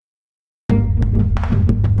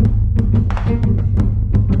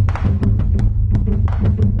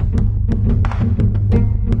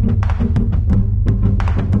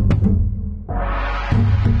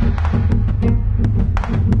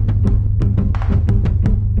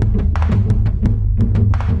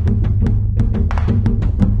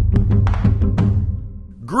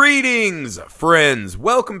Greetings, friends.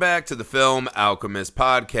 Welcome back to the Film Alchemist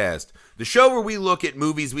Podcast, the show where we look at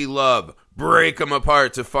movies we love, break them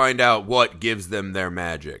apart to find out what gives them their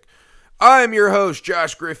magic. I'm your host,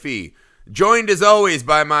 Josh Griffey, joined as always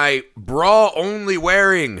by my bra-only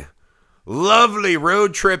wearing, lovely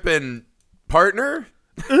road-tripping partner.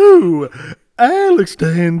 Ooh, Alex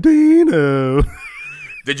Dandino.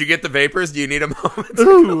 Did you get the vapors? Do you need a moment?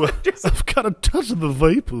 Ooh, I've got a touch of the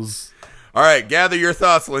vapors. All right, gather your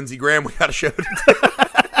thoughts, Lindsey Graham. We got a show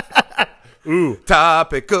today. Ooh,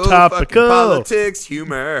 Topical. Fucking politics,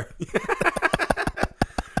 humor.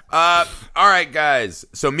 All right, guys.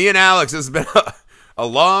 So me and Alex, this has been a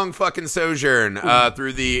long fucking sojourn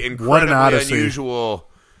through the incredibly unusual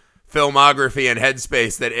filmography and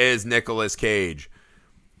headspace that is Nicolas Cage.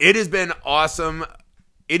 It has been awesome.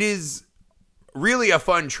 It is really a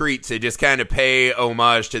fun treat to just kind of pay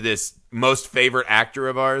homage to this most favorite actor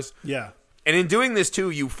of ours. Yeah. And in doing this, too,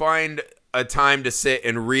 you find a time to sit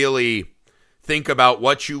and really think about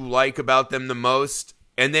what you like about them the most.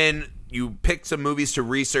 And then you pick some movies to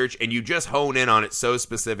research and you just hone in on it so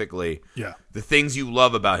specifically. Yeah. The things you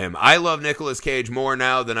love about him. I love Nicolas Cage more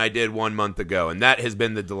now than I did 1 month ago. And that has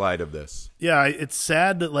been the delight of this. Yeah, it's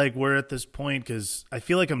sad that we're at this point because I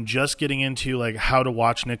feel like I'm just getting into how to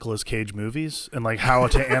watch Nicolas Cage movies and how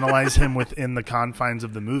to analyze him within the confines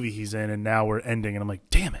of the movie he's in. And now we're ending and I'm like,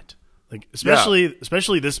 damn it.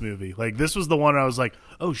 Especially this movie. This was the one I was like,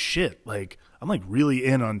 oh shit. I'm really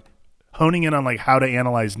honing in on how to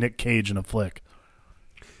analyze Nick Cage in a flick.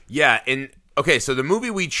 Yeah, and okay, so the movie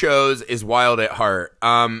we chose is Wild at Heart.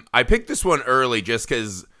 I picked this one early just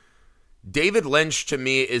because David Lynch to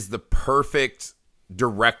me is the perfect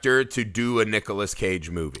director to do a Nicolas Cage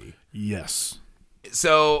movie. Yes.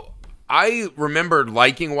 So I remembered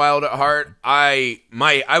liking Wild at Heart. I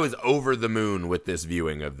was over the moon with this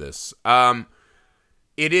viewing of this.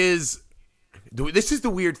 This is the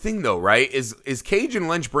weird thing though, right? Is Cage and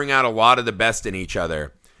Lynch bring out a lot of the best in each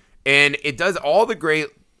other. And it does all the great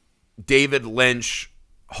David Lynch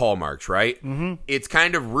hallmarks, right? Mm-hmm. It's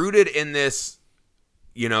kind of rooted in this,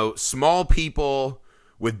 small people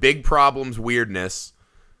with big problems weirdness.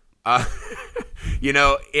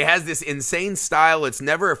 It has this insane style. It's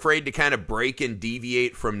never afraid to kind of break and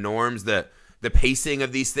deviate from norms. The pacing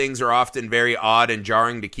of these things are often very odd and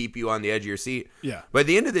jarring to keep you on the edge of your seat. Yeah. But at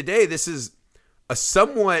the end of the day, this is a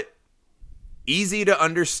somewhat easy to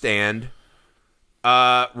understand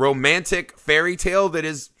romantic fairy tale that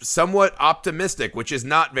is somewhat optimistic, which is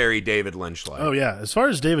not very David Lynch-like. Oh, yeah. As far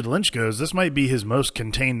as David Lynch goes, this might be his most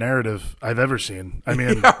contained narrative I've ever seen. I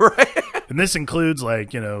mean, yeah, right? And this includes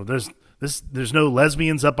there's no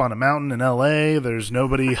lesbians up on a mountain in L.A. There's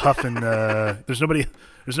nobody huffing. There's nobody.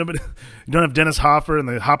 You don't have Dennis Hopper in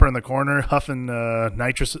the corner huffing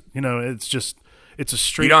nitrous. It's a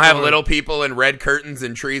street. You don't have little people in red curtains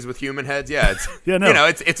and trees with human heads. Yeah,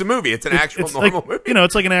 it's it's a movie. It's an actual normal movie.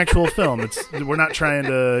 It's like an actual film. We're not trying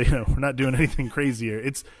to we're not doing anything crazier.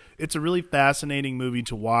 It's a really fascinating movie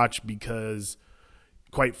to watch because,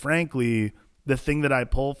 quite frankly, the thing that I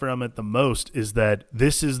pull from it the most is that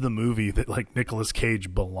this is the movie that Nicolas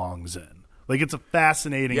Cage belongs in. It's a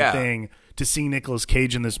fascinating thing to see Nicolas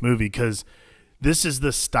Cage in this movie because this is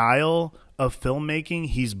the style of filmmaking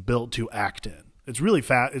he's built to act in. It's really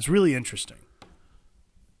It's really interesting.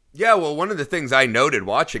 Yeah, well, one of the things I noted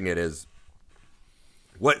watching it is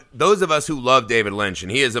what those of us who love David Lynch,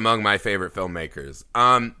 and he is among my favorite filmmakers.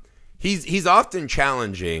 He's often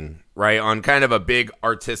challenging, right, on kind of a big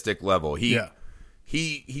artistic level. He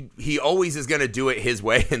always is going to do it his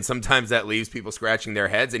way, and sometimes that leaves people scratching their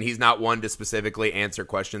heads, and he's not one to specifically answer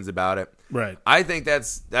questions about it. Right. I think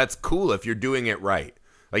that's cool if you're doing it right.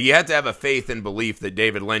 You have to have a faith and belief that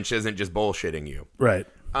David Lynch isn't just bullshitting you. Right.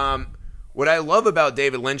 What I love about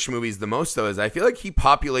David Lynch movies the most, though, is I feel like he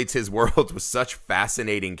populates his world with such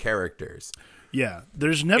fascinating characters. Yeah.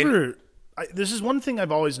 There's never... this is one thing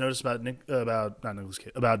I've always noticed about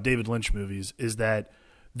David Lynch movies is that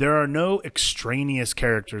there are no extraneous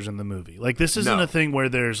characters in the movie. This isn't a thing where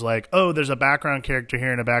there's there's a background character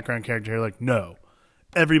here and a background character here. No.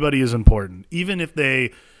 Everybody is important. Even if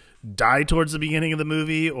they die towards the beginning of the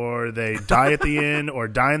movie or they die at the end or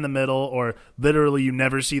die in the middle or literally you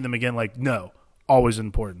never see them again, no. Always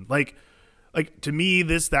important. To me,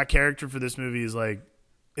 that character for this movie is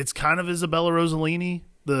it's kind of Isabella Rossellini,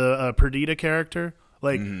 the Perdita character.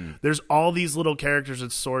 There's all these little characters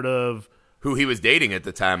that sort of... Who he was dating at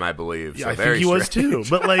the time, I believe. Yeah, so I very think he strange. was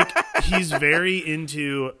too. But he's very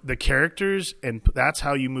into the characters, and that's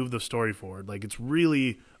how you move the story forward. It's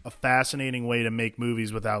really a fascinating way to make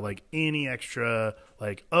movies without any extra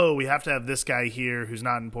we have to have this guy here who's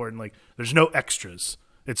not important. There's no extras.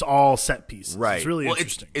 It's all set pieces. Right. It's really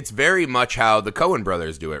interesting. It's very much how the Coen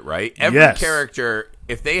brothers do it, right? Every character,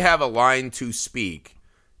 if they have a line to speak,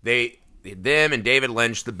 them and David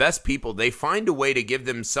Lynch, the best people, they find a way to give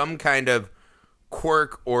them some kind of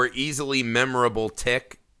quirk or easily memorable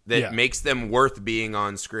tick that makes them worth being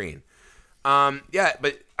on screen. But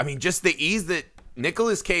I mean, just the ease that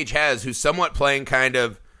Nicolas Cage has, who's somewhat playing kind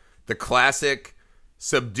of the classic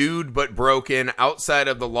subdued but broken, outside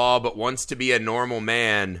of the law but wants to be a normal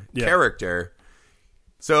man character.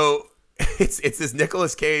 So it's this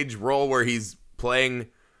Nicolas Cage role where he's playing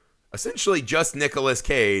essentially just Nicolas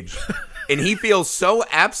Cage, and he feels so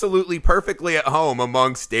absolutely perfectly at home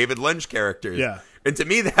amongst David Lynch characters. Yeah. And to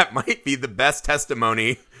me, that might be the best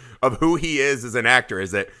testimony of who he is as an actor,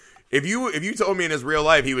 is that if you told me in his real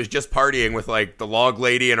life he was just partying with like the log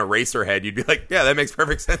lady and a racer head, you'd be like, yeah, that makes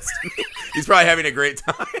perfect sense to me. He's probably having a great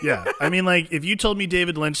time. Yeah. I mean, like, if you told me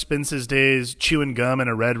David Lynch spends his days chewing gum in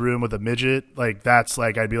a red room with a midget, like, that's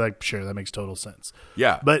like, I'd be like, sure, that makes total sense.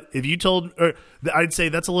 Yeah. But if you I'd say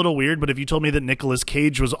that's a little weird, but if you told me that Nicolas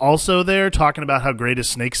Cage was also there talking about how great his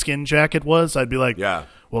snakeskin jacket was, I'd be like, yeah.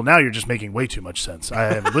 Well, now you're just making way too much sense.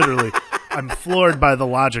 I am literally, I'm floored by the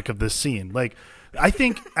logic of this scene. Like, I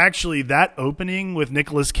think actually that opening with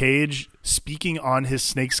Nicolas Cage speaking on his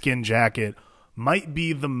snakeskin jacket might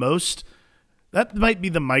be the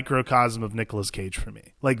microcosm of Nicolas Cage for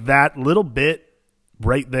me. Like, that little bit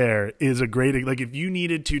right there is a great, like, if you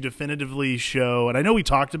needed to definitively show, and I know we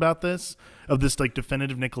talked about this, of this like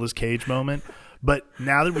definitive Nicolas Cage moment, but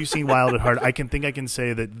now that we've seen Wild at Heart, I can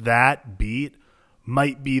say that beat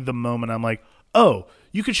might be the moment I'm like, oh,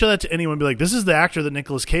 you could show that to anyone and be like, this is the actor that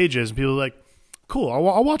Nicolas Cage is, and people are like, cool,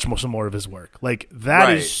 I'll watch some more of his work. Like, that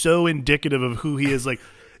is so indicative of who he is. Like,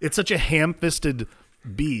 it's such a ham-fisted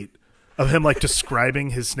beat of him, like, describing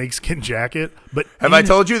his snakeskin jacket. But have I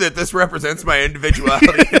told you that this represents my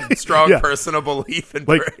individuality and strong personal belief in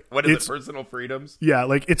like, what is it, personal freedoms? Yeah,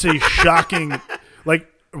 like, it's a shocking, like,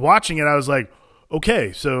 watching it, I was like,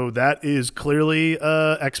 okay, so that is clearly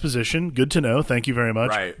exposition. Good to know. Thank you very much.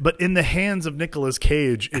 Right. But in the hands of Nicolas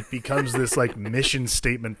Cage, it becomes this like mission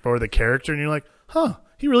statement for the character, and you're like, huh,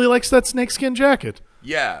 he really likes that snakeskin jacket.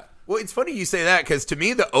 Yeah. Well, it's funny you say that, because to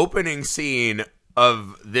me, the opening scene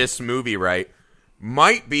of this movie, right,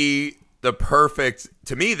 might be the perfect,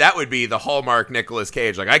 to me, that would be the hallmark Nicolas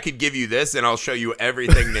Cage. Like, I could give you this and I'll show you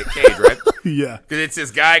everything Nick Cage, right? Yeah. Because it's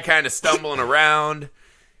this guy kind of stumbling around.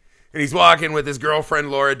 And he's walking with his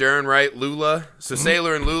girlfriend, Laura Dern, right? Lula. So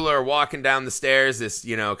Sailor and Lula are walking down the stairs. This,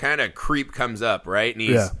 kind of creep comes up, right? And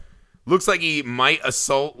he's looks like he might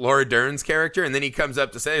assault Laura Dern's character. And then he comes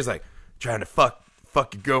up to say, he's like, trying to fuck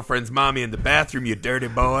your girlfriend's mommy in the bathroom, you dirty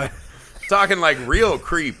boy. Talking like real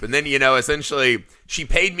creep. And then, essentially, she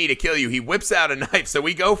paid me to kill you. He whips out a knife. So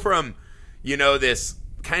we go from, this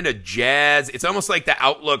kind of jazz. It's almost like the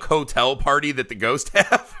Outlook hotel party that the Ghost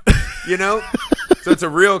have, So it's a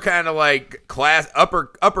real kind of like class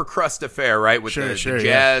upper crust affair, right? With the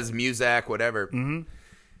jazz, music, whatever. Mm-hmm.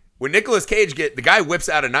 When Nicolas Cage the guy whips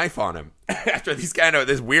out a knife on him after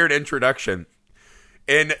this weird introduction.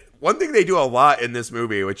 And one thing they do a lot in this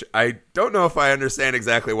movie, which I don't know if I understand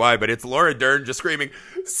exactly why, but it's Laura Dern just screaming,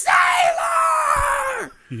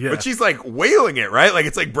 "Sailor!" Yeah. But she's like wailing it, right? Like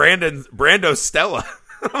it's like Brando Stella.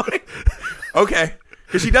 Like, okay.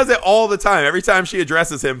 Because she does it all the time. Every time she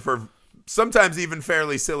addresses him for sometimes even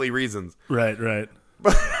fairly silly reasons. Right.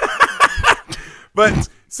 But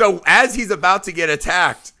so as he's about to get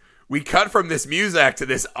attacked, we cut from this music to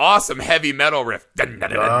this awesome heavy metal riff.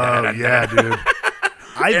 Oh, yeah, dude.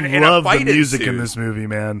 I love the music in this movie,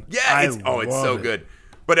 man. Yeah, it's so good.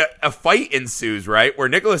 But a fight ensues, right? Where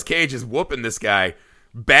Nicolas Cage is whooping this guy,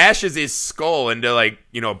 bashes his skull into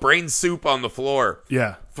brain soup on the floor.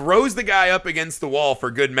 Yeah. Throws the guy up against the wall for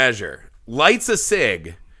good measure. Lights a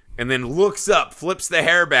cig. And then looks up, flips the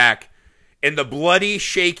hair back, and the bloody,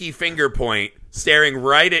 shaky finger point staring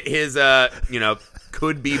right at his,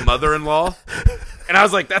 could-be mother-in-law. And I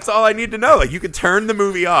was like, that's all I need to know. Like, you can turn the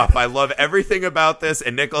movie off. I love everything about this,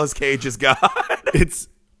 and Nicolas Cage is God. It's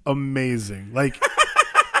amazing. Like,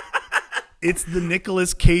 it's the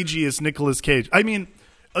Nicolas Cageiest Nicolas Cage. I mean,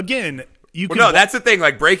 again... that's the thing.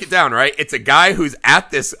 Like, break it down, right? It's a guy who's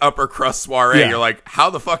at this upper crust soiree. Yeah. You're like, how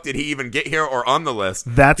the fuck did he even get here or on the list?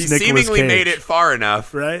 He seemingly made it far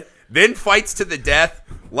enough, right? Then fights to the death,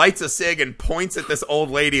 lights a cig, and points at this old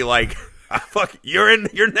lady like, "Fuck,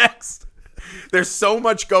 you're next." There's so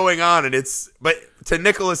much going on, but to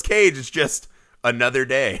Nicolas Cage, it's just another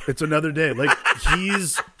day. It's another day. Like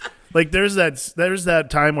Like there's that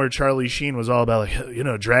time where Charlie Sheen was all about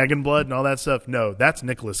like dragon blood and all that stuff. No, that's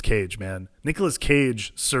Nicolas Cage, man. Nicolas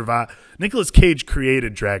Cage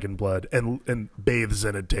created dragon blood and bathes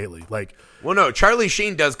in it daily. Like, well, no, Charlie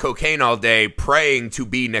Sheen does cocaine all day, praying to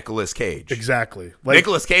be Nicolas Cage. Exactly. Like,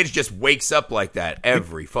 Nicolas Cage just wakes up like that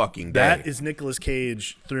every fucking day. That is Nicolas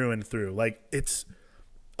Cage through and through. Like it's,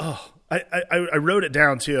 I wrote it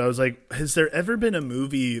down too. I was like, has there ever been a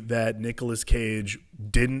movie that Nicolas Cage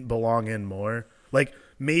didn't belong in more? Like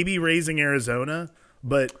maybe Raising Arizona,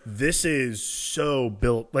 but this is so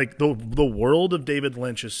built. Like the world of David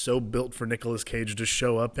Lynch is so built for Nicolas Cage to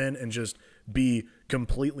show up in and just be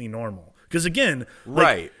completely normal. Because again,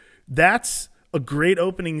 right, that's a great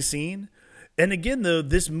opening scene. And again, though,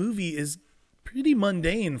 this movie is pretty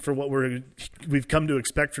mundane for what we've come to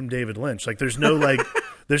expect from David Lynch. Like there's no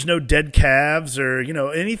there's no dead calves or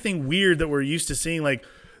anything weird that we're used to seeing. Like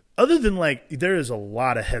other than like there is a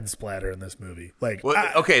lot of head splatter in this movie. Like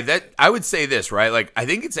I would say this, right? Like I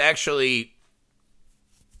think it's actually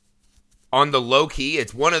on the low key.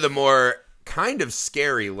 It's one of the more kind of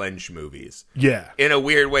scary Lynch movies. Yeah, in a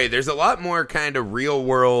weird way. There's a lot more kind of real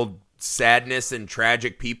world sadness and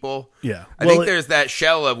tragic people. Yeah. I think there's that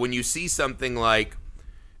shell of when you see something like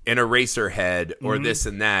an Eraserhead or this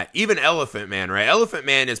and that. Even Elephant Man, right? Elephant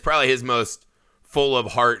Man is probably his most full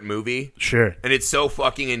of heart movie. Sure. And it's so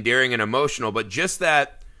fucking endearing and emotional. But just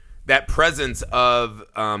that presence of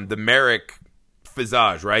the Merrick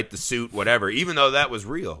visage, right? The suit, whatever, even though that was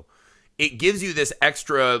real, it gives you this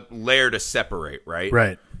extra layer to separate, right?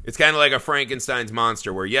 Right. It's kind of like a Frankenstein's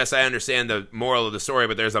monster where, yes, I understand the moral of the story,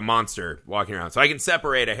 but there's a monster walking around. So I can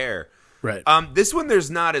separate a hair. Right. This one, there's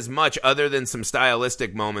not as much other than some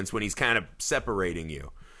stylistic moments when he's kind of separating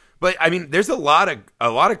you. But, I mean, there's a lot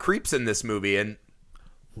of creeps in this movie. And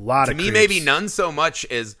to me, maybe none so much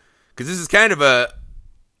as... Because this is kind of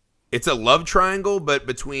it's a love triangle, but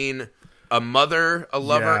between a mother, a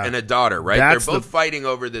lover, and a daughter, right? They're both fighting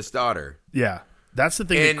over this daughter. Yeah. That's the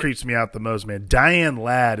thing that creeps me out the most, man. Diane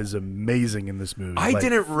Ladd is amazing in this movie. I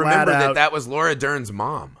didn't remember that was Laura Dern's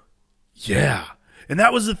mom. Yeah. And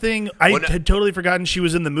that was the thing. I had totally forgotten she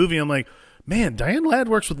was in the movie. I'm like, man, Diane Ladd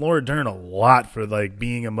works with Laura Dern a lot for like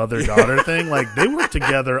being a mother-daughter thing. Like they work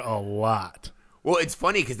together a lot. Well, it's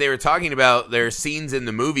funny because they were talking about their scenes in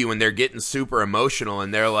the movie when they're getting super emotional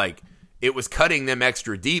and they're like, it was cutting them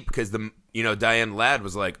extra deep because Diane Ladd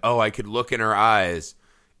was like, oh, I could look in her eyes.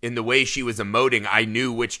 In the way she was emoting, I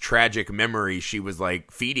knew which tragic memory she was like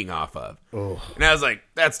feeding off of. Oh. And I was like,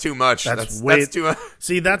 that's too much. That's too much.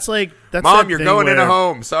 See, that's Mom, you're going in a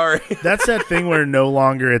home. Sorry. That's that thing where no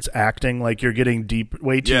longer it's acting, like you're getting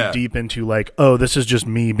way too deep into like, oh, this is just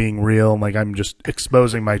me being real. And like, I'm just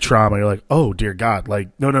exposing my trauma. You're like, oh dear God. Like,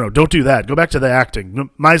 no, don't do that. Go back to the acting.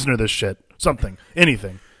 Meisner this shit. Something.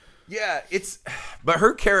 Anything. Yeah, but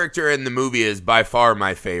her character in the movie is by far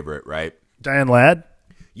my favorite, right? Diane Ladd?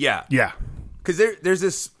 Yeah. Yeah. Because there's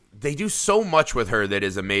this, they do so much with her that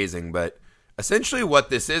is amazing, but essentially what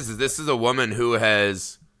this is a woman who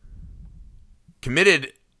has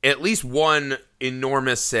committed at least one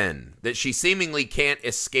enormous sin that she seemingly can't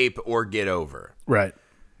escape or get over. Right.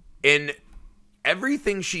 And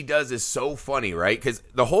everything she does is so funny, right? Because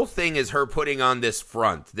the whole thing is her putting on this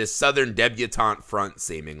front, this Southern debutante front,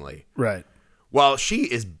 seemingly. Right. While she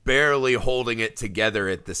is barely holding it together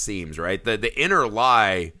at the seams, right? The inner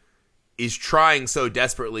lie is trying so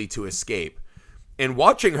desperately to escape. And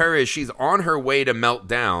watching her as she's on her way to melt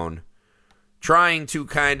down, trying to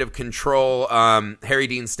kind of control Harry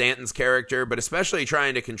Dean Stanton's character, but especially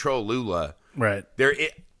trying to control Lula. Right.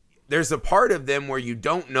 There's a part of them where you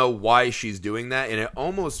don't know why she's doing that, and it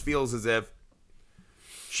almost feels as if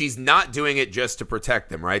she's not doing it just to protect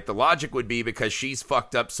them, right? The logic would be because she's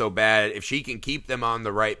fucked up so bad, if she can keep them on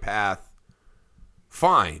the right path,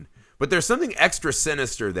 fine. But there's something extra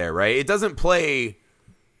sinister there, right? It doesn't play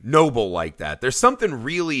noble like that. There's something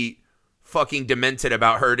really fucking demented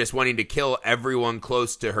about her just wanting to kill everyone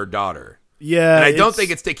close to her daughter. Yeah. And I don't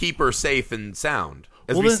think it's to keep her safe and sound,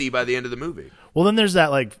 as we see by the end of the movie. Well, then there's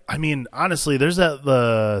that, like, I mean, honestly, there's that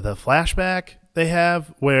the flashback they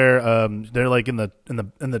have where they're like in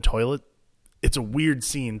the toilet. It's a weird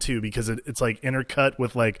scene too because it's like intercut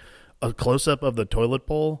with like a close up of the toilet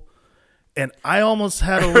bowl, and I almost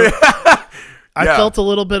had a little, I felt a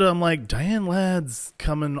little bit. I'm like, Diane Ladd's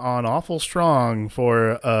coming on awful strong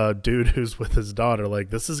for a dude who's with his daughter. Like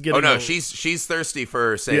this is getting. Oh no, she's thirsty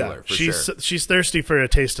for Sailor. Yeah, sure. She's thirsty for a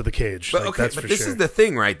taste of the cage. But like, okay, but this is the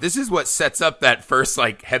thing, right? This is what sets up that first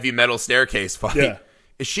like heavy metal staircase fight. Yeah.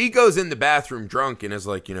 She goes in the bathroom drunk and is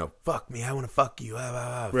like, fuck me, I want to fuck you.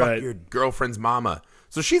 Fuck your girlfriend's mama.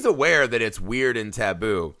 So she's aware that it's weird and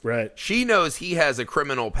taboo. Right. She knows he has a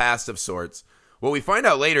criminal past of sorts. What we find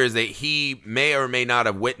out later is that he may or may not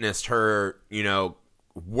have witnessed her,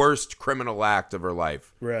 worst criminal act of her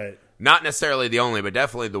life. Right. Not necessarily the only, but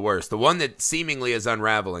definitely the worst. The one that seemingly is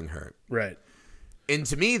unraveling her. Right. And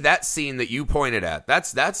to me, that scene that you pointed at,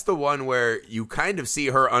 that's the one where you kind of see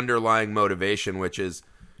her underlying motivation, which is,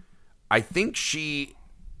 I think she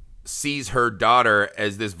sees her daughter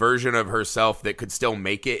as this version of herself that could still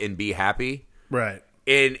make it and be happy. Right.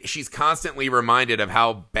 And she's constantly reminded of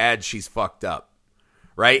how bad she's fucked up.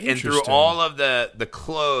 Right? And through all of the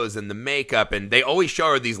clothes and the makeup, and they always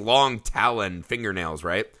show her these long talon fingernails,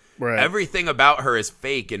 right? Right. Everything about her is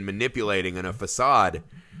fake and manipulating in a facade.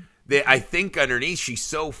 That I think underneath she's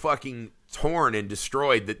so fucking torn and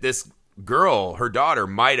destroyed that this girl, her daughter,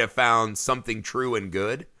 might have found something true and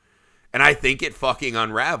good. And I think it fucking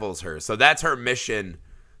unravels her. So that's her mission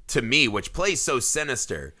to me, which plays so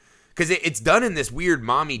sinister. Because it's done in this weird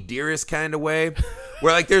mommy dearest kind of way.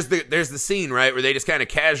 Where like there's the scene, right, where they just kind of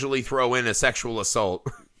casually throw in a sexual assault.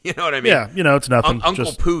 You know what I mean? Yeah, it's nothing.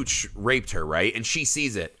 Uncle Pooch raped her, right? And she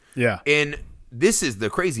sees it. Yeah. And this is the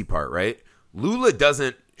crazy part, right? Lula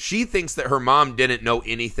she thinks that her mom didn't know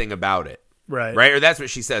anything about it. Right. Right? Or that's what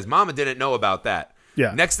she says. Mama didn't know about that.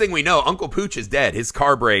 Yeah. Next thing we know, Uncle Pooch is dead. His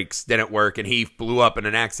car brakes didn't work and he blew up in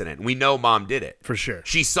an accident. We know Mom did it. For sure.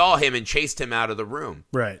 She saw him and chased him out of the room.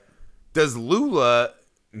 Right. Does Lula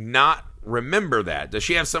not remember that? Does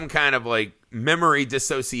she have some kind of like memory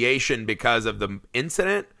dissociation because of the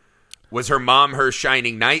incident? Was her mom her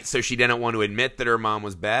shining knight, so she didn't want to admit that her mom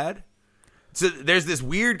was bad? So there's this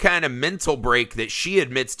weird kind of mental break that she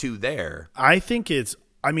admits to there. I think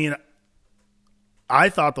I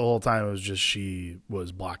thought the whole time it was just she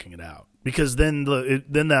was blocking it out. Because then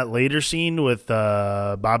that later scene with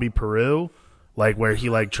Bobby Peru, like where he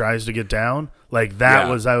like tries to get down, like that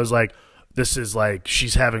was, I was like, this is like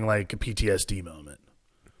she's having like a PTSD moment.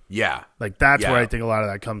 Yeah. Like that's where I think a lot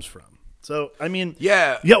of that comes from. So, I mean,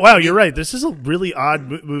 yeah, wow, you're right. This is a really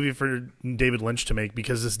odd movie for David Lynch to make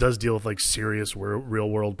because this does deal with like serious real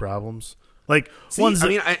world problems. Like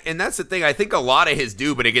and that's the thing. I think a lot of his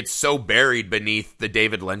do, but it gets so buried beneath the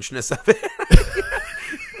David Lynchness of it.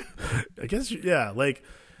 I guess, yeah. Like,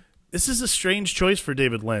 this is a strange choice for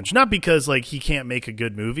David Lynch. Not because like he can't make a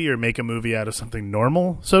good movie or make a movie out of something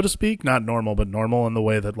normal, so to speak. Not normal, but normal in the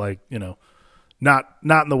way that like not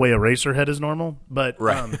in the way Eraserhead is normal, but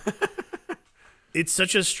right. It's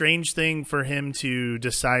such a strange thing for him to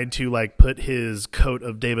decide to like put his coat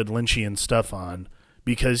of David Lynchian stuff on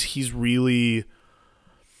because he's really,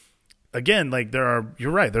 again, like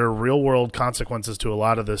you're right, there are real world consequences to a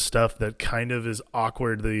lot of this stuff that kind of is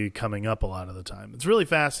awkwardly coming up a lot of the time. It's really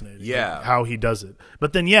fascinating how he does it.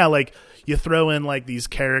 But then, like you throw in like these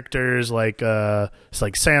characters like it's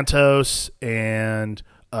like Santos and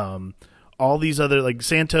all these other like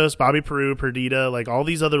Santos, Bobby Peru, Perdita, like all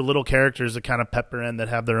these other little characters that kind of pepper in that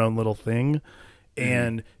have their own little thing.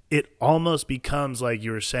 And it almost becomes, like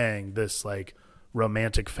you were saying, this like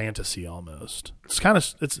romantic fantasy almost. It's kind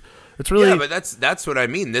of, it's really. Yeah, but that's what I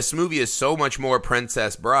mean. This movie is so much more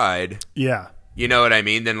Princess Bride. Yeah. You know what I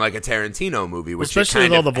mean? Than like a Tarantino movie, which especially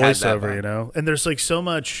with all the voiceover, And there's like so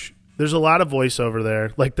much, there's a lot of voiceover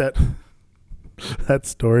there. Like that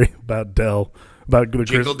story about Dell. About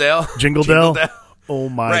Jingle Dell? Jingle Dell? Oh,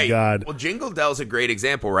 my God. Well, Jingle Dell's a great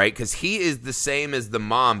example, right? Because he is the same as the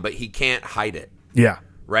mom, but he can't hide it. Yeah.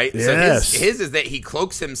 Right? Yes. So his is that he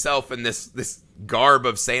cloaks himself in this garb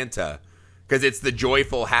of Santa because it's the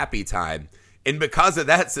joyful, happy time. And because of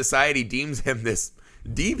that, society deems him this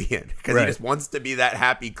deviant because he just wants to be that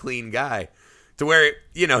happy, clean guy. To where,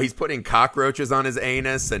 he's putting cockroaches on his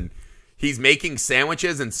anus and he's making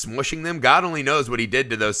sandwiches and smushing them. God only knows what he did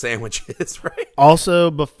to those sandwiches, right?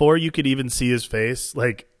 Also, before you could even see his face,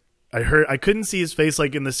 like I couldn't see his face,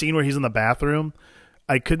 like in the scene where he's in the bathroom.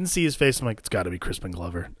 I couldn't see his face. I'm like, it's got to be Crispin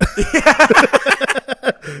Glover.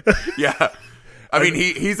 Yeah. I mean,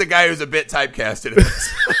 he's a guy who's a bit typecasted in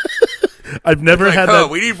this. I've never had that.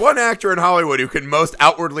 We need one actor in Hollywood who can most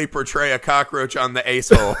outwardly portray a cockroach on the ace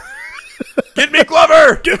hole. Get me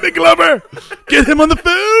Glover! Get me Glover! Get him on the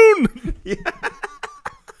phone! Yeah.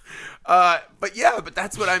 But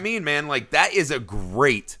that's what I mean, man. Like, that is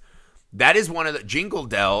one of the, Jingle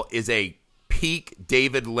Dell is a peak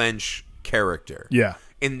David Lynch character. Yeah.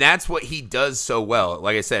 And that's what he does so well.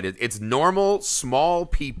 Like I said, it's normal, small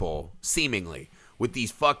people, seemingly, with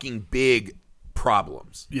these fucking big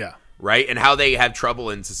problems. Yeah. Right? And how they have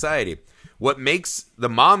trouble in society. What makes the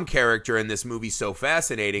mom character in this movie so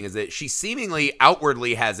fascinating is that she seemingly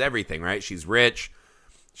outwardly has everything, right? She's rich.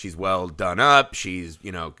 She's well done up. She's,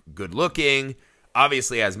 good looking.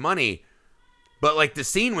 obviously has money, but like the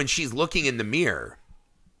scene when she's looking in the mirror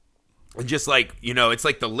and just like, you know, it's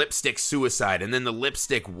like the lipstick suicide and then the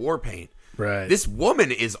lipstick war paint. Right. This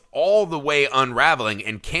woman is all the way unraveling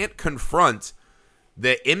and can't confront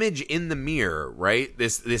the image in the mirror, right?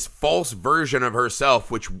 This false version of herself,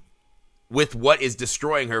 with what is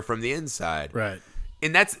destroying her from the inside. Right.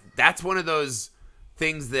 And that's one of those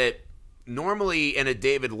things that normally in a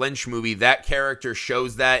David Lynch movie, that character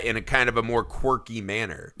shows that in a kind of a more quirky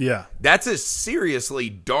manner. Yeah. That's a seriously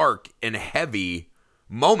dark and heavy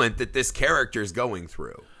moment that this character is going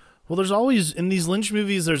through. Well, there's always, in these Lynch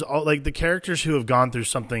movies, there's all like the characters who have gone through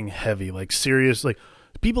something heavy, like serious, like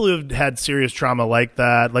people who have had serious trauma like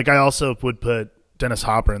that. Like I also would put Dennis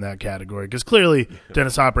Hopper in that category because clearly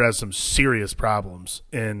Dennis Hopper has some serious problems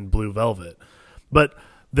in Blue Velvet. But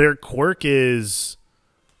their quirk is,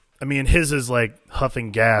 I mean, his is like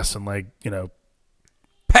huffing gas and like, you know,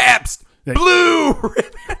 Pabst like, Blue.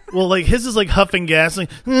 Well, like his is like huffing gas,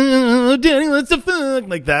 like oh, Danny, what's the fuck?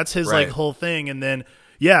 Like that's his Right. like whole thing, and then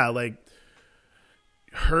yeah, like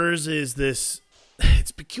hers is this.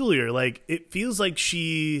 It's peculiar. Like it feels like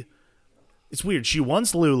it's weird. She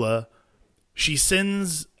wants Lula. She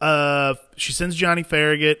sends Johnny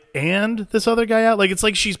Farragut and this other guy out. Like it's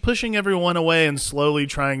like she's pushing everyone away and slowly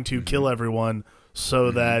trying to kill everyone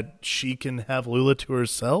so that she can have Lula to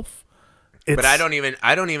herself. But I don't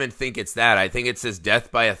even think it's that. I think it's this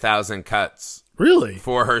death by 1,000 cuts. Really?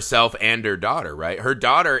 For herself and her daughter, right? Her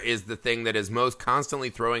daughter is the thing that is most constantly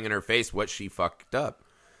throwing in her face what she fucked up.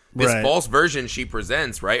 This false version she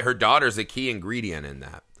presents, right? Her daughter's a key ingredient in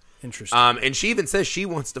that. Interesting. And she even says she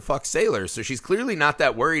wants to fuck sailors, so she's clearly not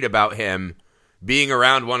that worried about him being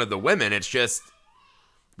around one of the women. It's just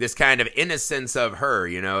this kind of innocence of her,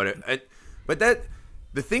 you know? But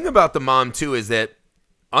the thing about the mom, too, is that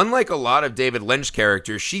unlike a lot of David Lynch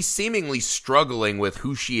characters, she's seemingly struggling with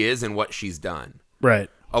who she is and what she's done. Right.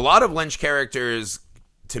 A lot of Lynch characters,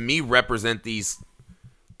 to me, represent these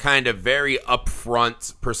kind of very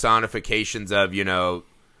upfront personifications of, you know,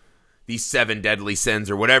 these 7 deadly sins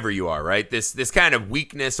or whatever you are, right? This kind of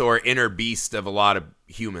weakness or inner beast of a lot of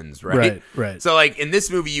humans, right? Right. So, like, in this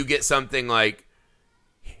movie, you get something like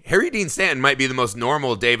Harry Dean Stanton might be the most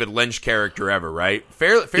normal David Lynch character ever, right?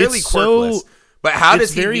 Fairly quirkless. But how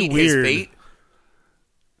does he meet his fate?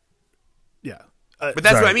 Yeah. But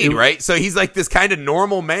that's what I mean, right? So he's like this kind of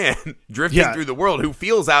normal man drifting through the world who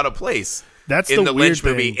feels out of place in the Lynch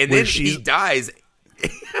movie. And then he dies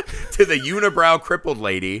to the unibrow crippled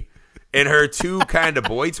lady and her 2 kind of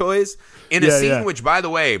boy toys in a scene which, by the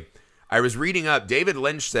way, I was reading up. David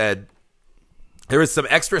Lynch said there was some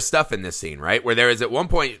extra stuff in this scene, right? Where there is at one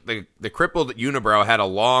point the crippled unibrow had a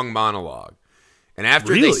long monologue. And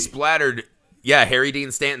after they splattered Harry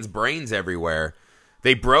Dean Stanton's brains everywhere,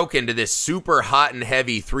 they broke into this super hot and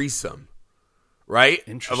heavy threesome, right?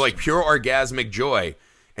 Of like pure orgasmic joy.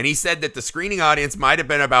 And he said that the screening audience might have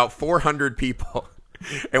been about 400 people.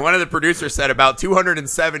 And one of the producers said about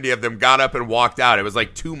 270 of them got up and walked out. It was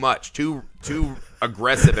like too much, too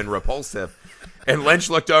aggressive and repulsive. And Lynch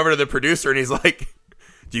looked over to the producer and he's like,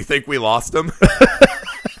 "Do you think we lost them?"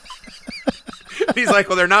 He's like,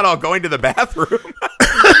 "Well, they're not all going to the bathroom."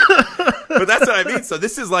 But that's what I mean. So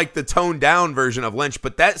this is like the toned down version of Lynch,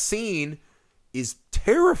 but that scene is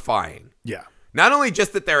terrifying. Yeah. Not only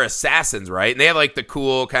just that they're assassins, right? And they have like the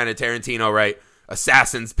cool kind of Tarantino, right?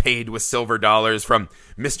 Assassins paid with silver dollars from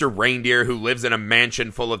Mr. Reindeer who lives in a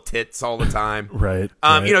mansion full of tits all the time. Right.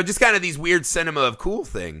 You know, just kind of these weird cinema of cool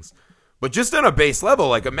things. But just on a base level,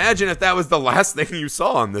 like imagine if that was the last thing you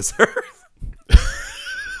saw on this earth.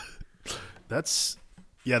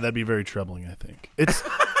 That'd be very troubling, I think.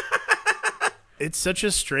 It's such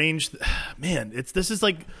a strange man.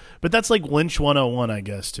 But that's like Lynch 101, I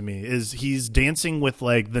guess, to me, is he's dancing with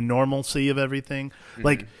like the normalcy of everything. Mm-hmm.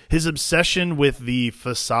 Like his obsession with the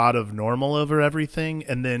facade of normal over everything,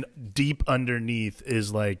 and then deep underneath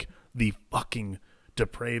is like the fucking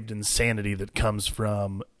depraved insanity that comes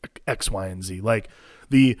from X, Y, and Z. Like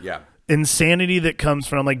the insanity that comes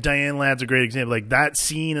from, like, Diane Ladd's a great example. Like that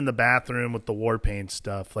scene in the bathroom with the war paint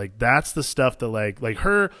stuff. Like that's the stuff that like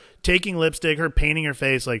her taking lipstick, her painting her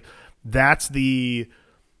face. Like that's the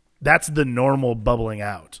normal bubbling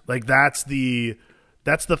out. Like that's the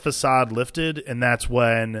facade lifted, and that's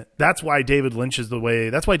why David Lynch is the way.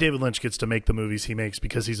 That's why David Lynch gets to make the movies he makes,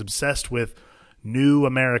 because he's obsessed with new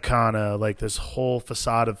Americana, like this whole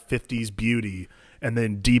facade of 50s beauty. And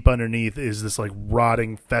then deep underneath is this like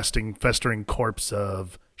rotting, festering corpse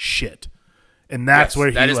of shit. And that's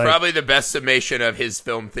where that is probably the best summation of his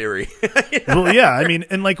film theory. Well, yeah. I mean,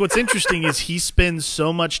 and like what's interesting is he spends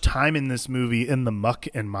so much time in this movie in the muck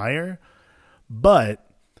and mire, But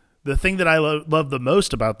the thing that I love the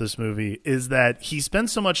most about this movie is that he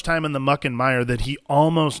spends so much time in the muck and mire that he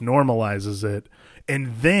almost normalizes it.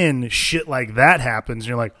 And then shit like that happens. And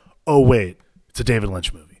you're like, oh, wait, it's a David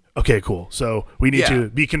Lynch movie. Okay, cool. So we need to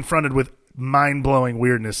be confronted with mind-blowing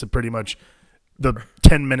weirdness at pretty much the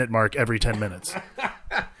 10-minute mark every 10 minutes.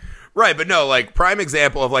 Right, but no, like, prime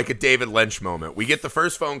example of, like, a David Lynch moment. We get the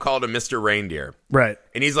first phone call to Mr. Reindeer. Right.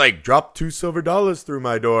 And he's like, drop $2 silver through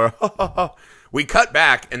my door. We cut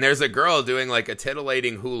back, and there's a girl doing, like, a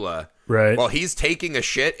titillating hula. Right. While he's taking a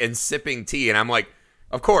shit and sipping tea. And I'm like,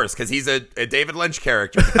 of course, because he's a David Lynch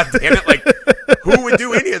character. God damn it. Like, who would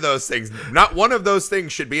do any of those things? Not one of those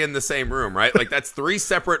things should be in the same room, right? Like, that's 3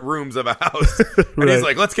 separate rooms of a house. And he's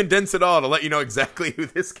like, let's condense it all to let you know exactly who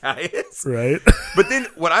this guy is. Right. But then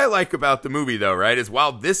what I like about the movie, though, right, is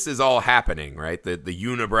while this is all happening, right, the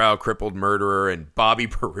unibrow crippled murderer and Bobby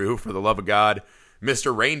Peru, for the love of God,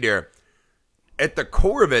 Mr. Reindeer, at the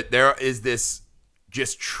core of it, there is this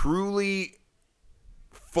just truly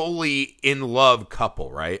fully in love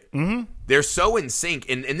couple, right? Mm-hmm. They're so in sync.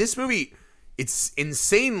 And in this movie, it's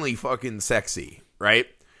insanely fucking sexy, right?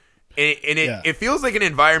 And it feels like an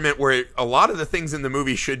environment where a lot of the things in the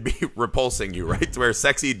movie should be repulsing you, right? Where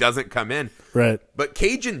sexy doesn't come in. Right. But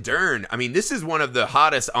Cage and Dern, I mean, this is one of the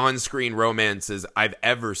hottest on-screen romances I've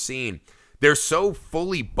ever seen. They're so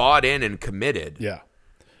fully bought in and committed. Yeah.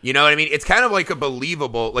 You know what I mean? It's kind of like a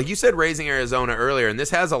believable, like you said, Raising Arizona earlier, and this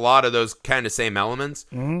has a lot of those kind of same elements.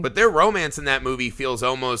 Mm-hmm. But their romance in that movie feels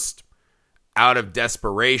almost out of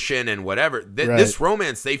desperation and whatever. This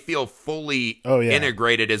romance, they feel fully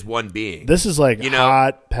integrated as one being. This is like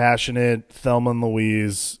hot, passionate, Thelma and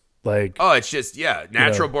Louise. Like, oh, it's just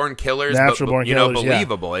natural born killers, born killers,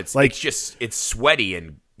 believable. Yeah. It's sweaty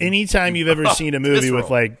and. Anytime you've ever seen a movie with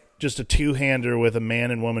like just a two-hander with a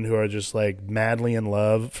man and woman who are just like madly in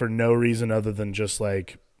love for no reason other than just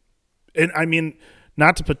like, and I mean,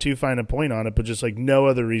 not to put too fine a point on it, but just like no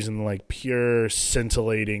other reason than like pure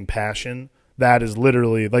scintillating passion. That is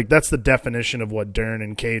literally like, that's the definition of what Dern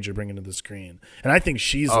and Cage are bringing to the screen. And I think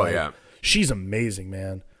she's she's amazing,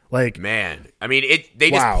 man. Like, man, I mean,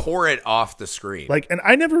 they just pour it off the screen. Like, and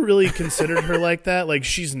I never really considered her like that. Like,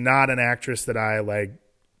 she's not an actress that I like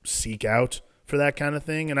seek out for that kind of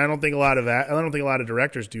thing, and I don't think a lot of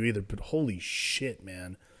directors do either. But holy shit,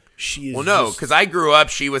 man, she is. Well, no, because I grew up.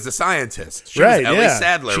 She was a scientist. She was Ellie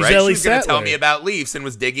Sattler, She's right? Ellie She was going to Sattler. tell me about leaves and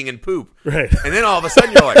was digging in poop, right? And then all of a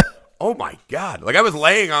sudden, you're like, oh my god! Like I was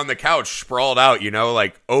laying on the couch, sprawled out,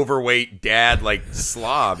 like overweight dad, like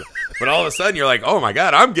slob. But all of a sudden, you're like, oh my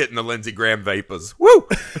god, I'm getting the Lindsey Graham vapors. Woo!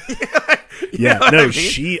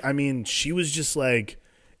 She was just like.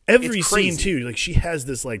 Every scene too, like she has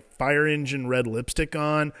this like fire engine red lipstick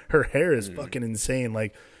on. Her hair is fucking insane.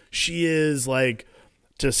 Like she is like,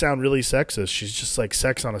 to sound really sexist, she's just like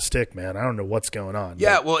sex on a stick, man. I don't know what's going on.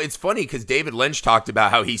 Yeah, well, it's funny because David Lynch talked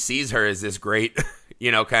about how he sees her as this great,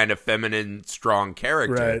 kind of feminine, strong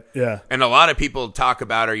character. Right. Yeah. And a lot of people talk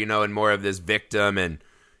about her, in more of this victim and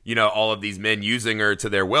all of these men using her to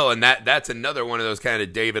their will, and that's another one of those kind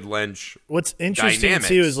of David Lynch. What's interesting dynamics.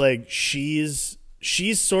 too is like she's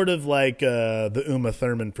sort of like the Uma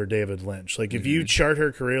Thurman for David Lynch. Like if you chart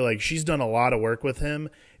her career, like she's done a lot of work with him,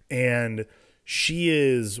 and she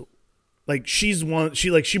is like she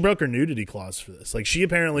broke her nudity clause for this. Like she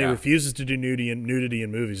apparently refuses to do nudity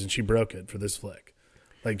in movies, and she broke it for this flick.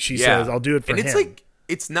 Like she says, "I'll do it for him." And it's like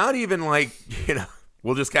it's not even like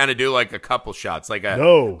we'll just kind of do like a couple shots, like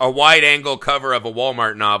a wide angle cover of a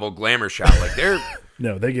Walmart novel glamour shot. Like they're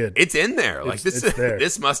no, they get it's in there. Like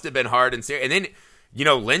this must have been hard and serious. And then.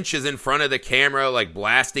 Lynch is in front of the camera, like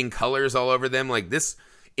blasting colors all over them. Like this,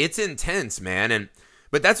 it's intense, man.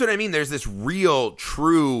 But that's what I mean. There's this real,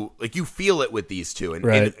 true, like you feel it with these two.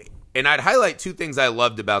 And I'd highlight 2 things I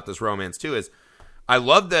loved about this romance too. Is I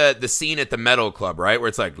love the scene at the metal club, right, where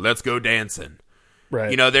it's like, let's go dancing.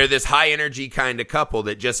 Right. They're this high energy kind of couple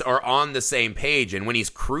that just are on the same page. And when he's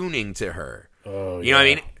crooning to her, you know what I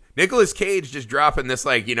mean? Nicolas Cage just dropping this,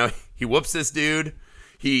 like, he whoops this dude.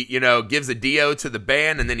 He, gives a Dio to the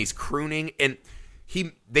band, and then he's crooning, and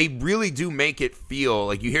they really do make it feel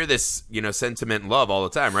like you hear this, sentiment and love all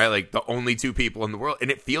the time, right? Like the only 2 people in the world,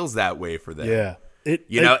 and it feels that way for them. Yeah,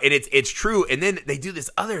 and it's true. And then they do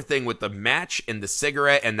this other thing with the match and the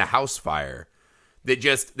cigarette and the house fire. That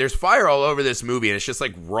just there's fire all over this movie, and it's just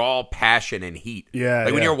like raw passion and heat. Yeah,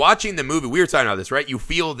 like when you're watching the movie, we were talking about this, right? You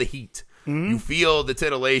feel the heat. Mm-hmm. You feel the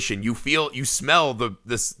titillation. You smell the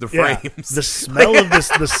frames. The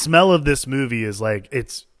smell of this movie is like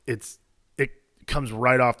it comes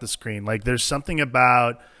right off the screen. Like there's something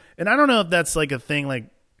about, and I don't know if that's like a thing.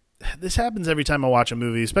 Like this happens every time I watch a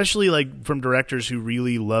movie, especially like from directors who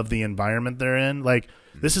really love the environment they're in. Like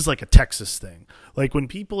this is like a Texas thing. Like when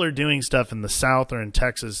people are doing stuff in the South or in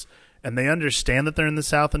Texas and they understand that they're in the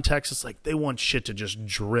South and Texas, like they want shit to just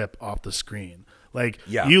drip off the screen. Like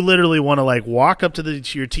you literally want to like walk up to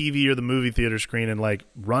your TV or the movie theater screen and like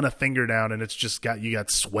run a finger down and it's just you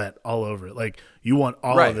got sweat all over it. Like you want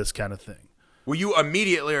all of this kind of thing. Well, you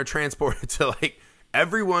immediately are transported to like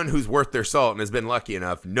everyone who's worth their salt and has been lucky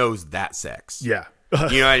enough knows that sex. Yeah.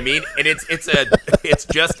 You know what I mean? And it's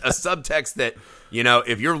just a subtext that, you know,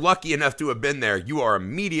 if you're lucky enough to have been there, you are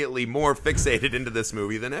immediately more fixated into this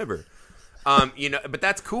movie than ever. You know, but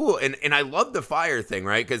that's cool. And I love the fire thing,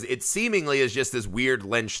 right? Because it seemingly is just this weird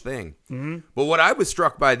Lynch thing. Mm-hmm. But what I was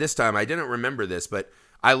struck by this time, I didn't remember this, but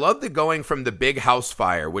I love the going from the big house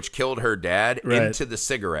fire, which killed her dad, into the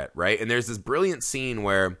cigarette, right? And there's this brilliant scene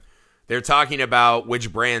where they're talking about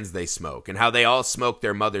which brands they smoke and how they all smoke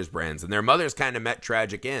their mother's brands. And their mothers kind of met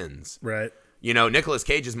tragic ends. Right. You know, Nicolas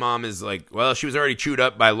Cage's mom is like, well, she was already chewed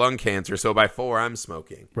up by lung cancer, so by 4, I'm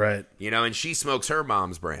smoking. Right. You know, and she smokes her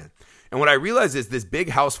mom's brand. And what I realized is this big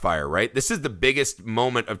house fire, right? This is the biggest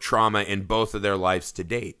moment of trauma in both of their lives to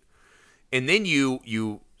date. And then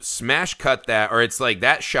you smash cut that, or it's like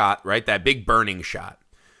that shot, right? That big burning shot.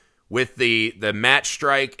 With the match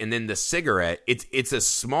strike and then the cigarette, it's a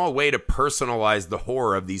small way to personalize the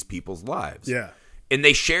horror of these people's lives. Yeah. And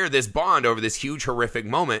they share this bond over this huge, horrific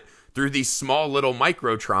moment through these small little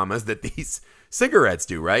micro traumas that these cigarettes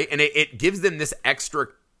do, right? And it gives them this extra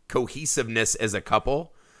cohesiveness as a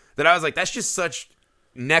couple that I was like, that's just such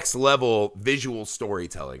next level visual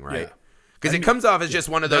storytelling, right? Because it comes off as just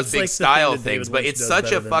one of those big like style things, but it's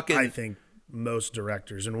such a fucking... I think most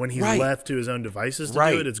directors, and when he's left to his own devices to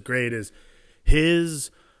do it, it's great. Is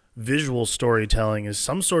his visual storytelling is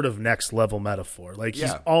some sort of next level metaphor. Like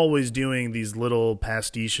he's always doing these little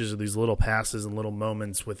pastiches or these little passes and little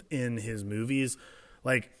moments within his movies.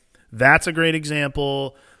 Like that's a great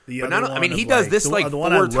example. He does this like the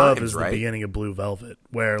one 4 times, I love is right? the beginning of Blue Velvet,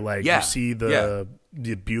 where like you see the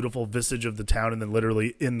beautiful visage of the town, and then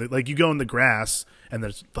literally in the like you go in the grass and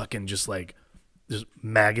there's fucking just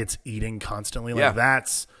maggots eating constantly. Like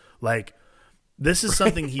that's like this is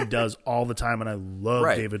something he does all the time, and I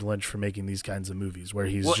love David Lynch for making these kinds of movies where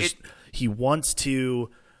he's he's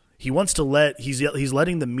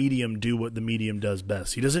letting the medium do what the medium does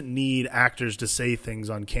best. He doesn't need actors to say things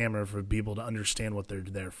on camera for people to understand what they're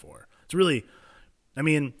there for. It's really, I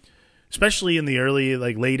mean, especially in the early,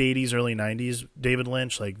 like late 80s, early 90s, David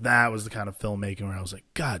Lynch, like that was the kind of filmmaking where I was like,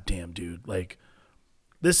 God damn, dude, like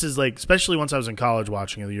this is like, especially once I was in college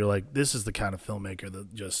watching it, you're like, this is the kind of filmmaker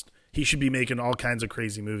that just, he should be making all kinds of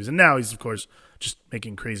crazy movies. And now he's, of course, just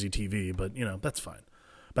making crazy TV, but, you know, that's fine.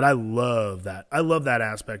 But I love that. I love that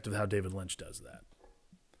aspect of how David Lynch does that.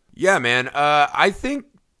 Yeah, man. I think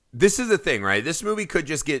this is the thing, right? This movie could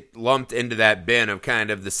just get lumped into that bin of kind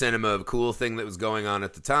of the cinema of cool thing that was going on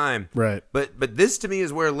at the time. Right. But this to me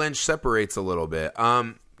is where Lynch separates a little bit.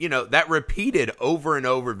 You know, that repeated over and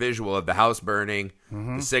over visual of the house burning,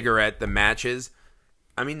 the cigarette, the matches.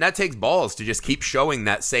 I mean, that takes balls to just keep showing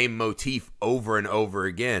that same motif over and over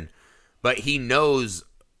again. But he knows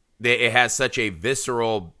that it has such a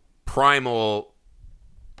visceral, primal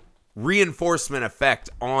reinforcement effect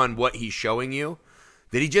on what he's showing you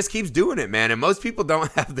that he just keeps doing it, man. And most people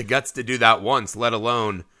don't have the guts to do that once, let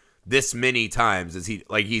alone this many times as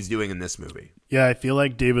he's doing in this movie. Yeah, I feel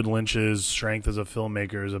like David Lynch's strength as a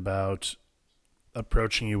filmmaker is about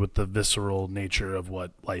approaching you with the visceral nature of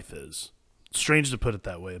what life is. Strange to put it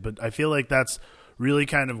that way, but I feel like that's really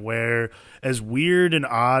kind of where, as weird and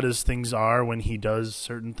odd as things are when he does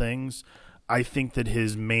certain things, I think that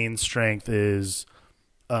his main strength is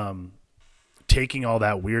taking all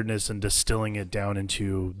that weirdness and distilling it down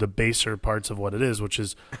into the baser parts of what it is, which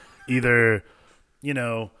is either, you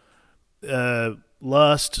know,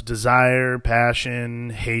 lust, desire,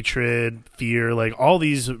 passion, hatred, fear, like all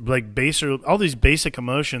these basic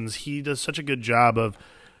emotions. He does such a good job of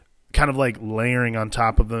kind of like layering on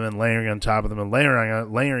top of them and layering on top of them and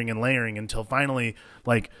layering and layering until finally,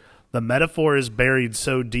 like, the metaphor is buried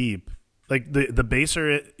so deep. Like the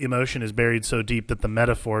baser emotion is buried so deep that the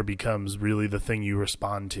metaphor becomes really the thing you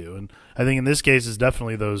respond to. And I think in this case is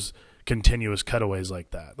definitely those continuous cutaways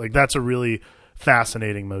like that. Like that's a really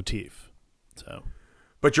fascinating motif. So,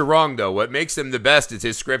 but you're wrong though. What makes him the best is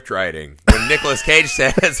his script writing. When Nicolas Cage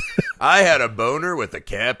says, "I had a boner with a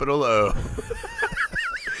capital O."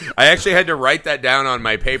 I actually had to write that down on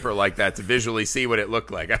my paper like that to visually see what it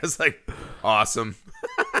looked like. I was like, awesome.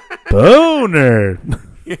 Boner.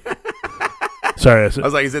 Sorry. I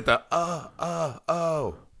was like, is it the,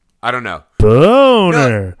 oh? I don't know.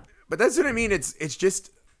 Boner. But that's what I mean. It's just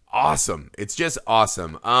awesome. It's just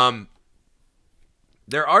awesome.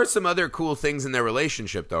 There are some other cool things in their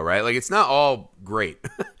relationship, though, right? Like, it's not all great.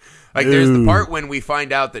 Like, there's the part when we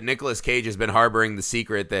find out that Nicolas Cage has been harboring the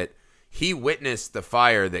secret that he witnessed the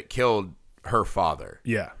fire that killed her father.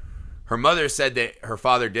 Yeah. Her mother said that her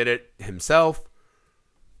father did it himself.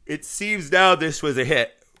 It seems now this was a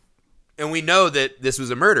hit. And we know that this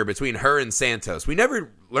was a murder between her and Santos. We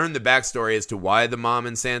never learned the backstory as to why the mom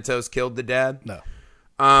and Santos killed the dad. No.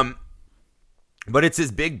 But it's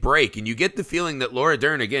his big break, and you get the feeling that Laura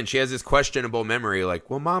Dern, again, she has this questionable memory, like,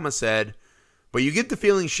 well, Mama said, but you get the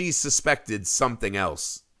feeling she suspected something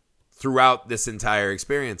else throughout this entire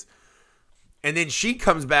experience. And then she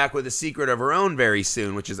comes back with a secret of her own very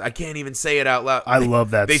soon, which is, I can't even say it out loud. I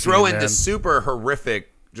love that They scene, throw in man. this super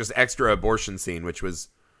horrific, just extra abortion scene, which was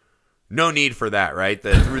no need for that, right?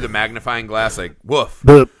 Through the magnifying glass, like, woof.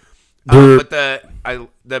 But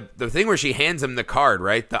the thing where she hands him the card,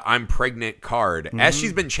 right? The I'm pregnant card, as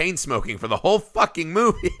she's been chain smoking for the whole fucking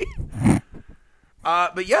movie.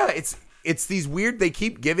 But yeah, it's these weird. They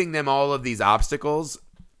keep giving them all of these obstacles,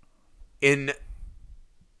 and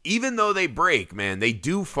even though they break, man, they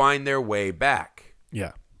do find their way back.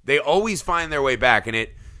 Yeah, they always find their way back, and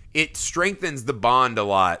it strengthens the bond a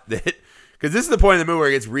lot. That because this is the point of the movie where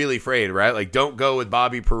it gets really frayed, right? Like, don't go with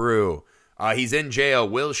Bobby Peru. He's in jail.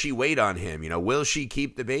 Will she wait on him? Will she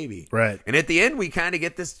keep the baby? Right. And at the end, we kind of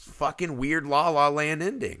get this fucking weird La La Land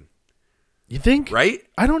ending. You think? Right?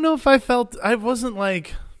 I don't know if I wasn't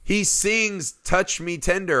like... He sings Touch Me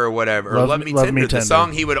Tender or whatever, or Love Love Me Me Tender, the Tender.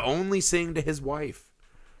 song he would only sing to his wife.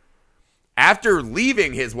 After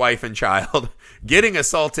leaving his wife and child, getting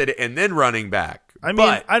assaulted, and then running back. I mean,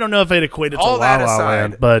 but I don't know if I'd equate it to all La that La aside-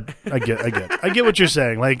 Land, but I get what you're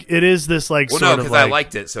saying. Like, it is this like well, sort no, of because like... I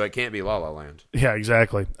liked it, so it can't be La La Land. Yeah,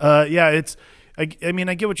 exactly. Yeah, it's... I mean,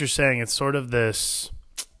 I get what you're saying. It's sort of this...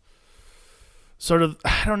 Sort of,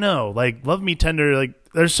 I don't know, like, Love Me Tender, like,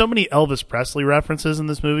 there's so many Elvis Presley references in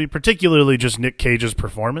this movie, particularly just Nick Cage's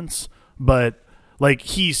performance, but, like,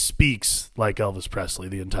 he speaks like Elvis Presley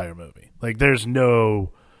the entire movie. Like, there's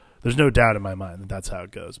no doubt in my mind that that's how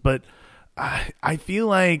it goes. But I feel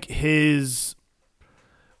like his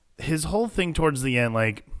whole thing towards the end,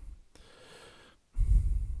 like,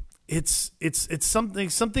 it's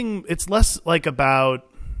something it's less like about,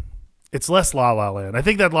 it's less La La Land. I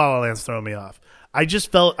think that La La Land's throwing me off. I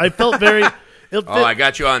felt very I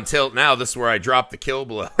got you on tilt now. This is where I dropped the kill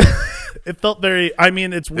blow. it felt very, I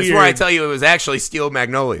mean, it's weird. This is where I tell you it was actually Steel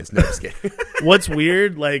Magnolias. No, just kidding. What's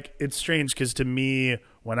weird, like, it's strange because to me,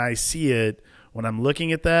 when I see it, when I'm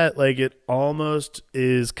looking at that, like, it almost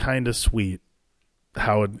is kind of sweet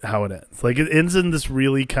how it ends. Like, it ends in this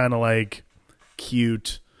really kind of like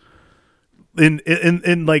cute, in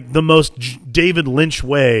like the most David Lynch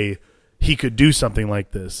way he could do something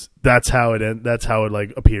like this. That's how it that's how it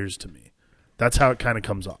like appears to me. That's how it kind of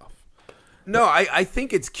comes off. No, I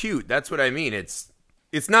think it's cute. That's what I mean. It's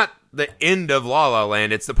not the end of La La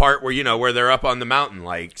Land. It's the part where where they're up on the mountain,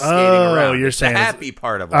 like skating around. You're it's saying the happy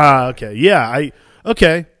part of it. Okay, yeah,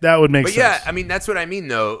 okay, that would make But sense. yeah, I mean that's what I mean.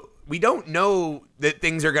 Though we don't know that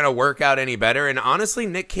things are going to work out any better. And honestly,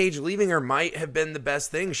 Nick Cage leaving her might have been the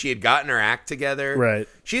best thing. She had gotten her act together. Right.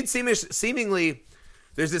 She had seemingly.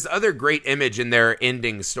 There's this other great image in their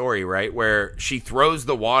ending story, right, where she throws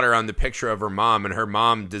the water on the picture of her mom, and her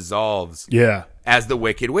mom dissolves. Yeah. As the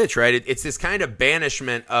Wicked Witch, right? It's this kind of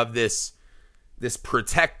banishment of this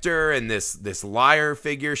protector and this liar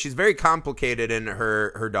figure. She's very complicated in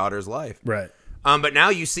her daughter's life. Right. But now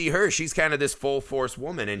you see her, she's kind of this full force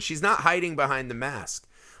woman, and she's not hiding behind the mask.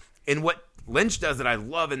 And what Lynch does that I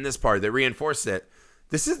love in this part that reinforces it,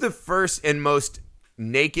 this is the first and most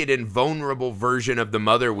naked and vulnerable version of the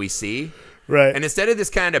mother we see. Right. And instead of this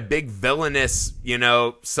kind of big villainous,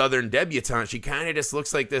 Southern debutante, she kind of just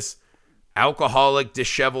looks like this alcoholic,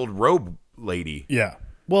 disheveled robe lady. Yeah.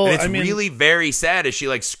 Well, and it's really very sad as she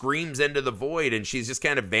like screams into the void, and she's just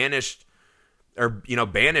kind of vanished, or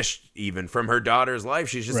banished even from her daughter's life.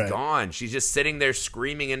 She's just gone. She's just sitting there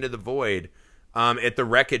screaming into the void at the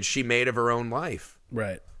wreckage she made of her own life.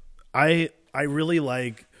 Right. I really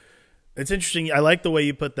like. It's interesting. I like the way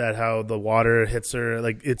you put that, how the water hits her.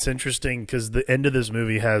 Like, it's interesting because the end of this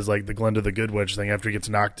movie has like the Glenda the Good Witch thing. After he gets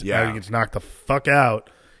knocked the fuck out,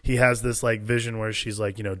 he has this like vision where she's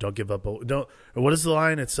like, don't give up. Don't. Or what is the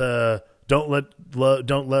line? It's don't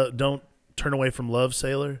turn away from love,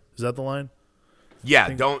 sailor. Is that the line? Yeah.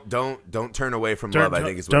 Don't turn away from love. I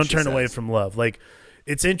think is what don't she turn says. away from love. Like,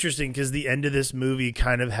 it's interesting because the end of this movie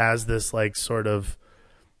kind of has this like sort of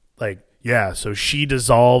like. Yeah, so she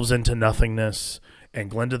dissolves into nothingness, and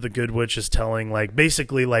Glinda the Good Witch is telling, like,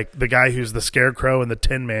 basically, like, the guy who's the Scarecrow and the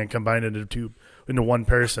Tin Man combined into one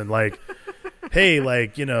person, like, hey,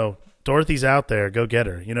 like, you know, Dorothy's out there, go get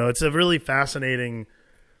her. You know, it's a really fascinating.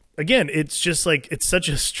 Again, it's just like it's such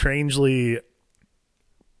a strangely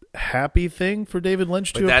happy thing for David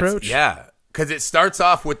Lynch to approach. Yeah. Because it starts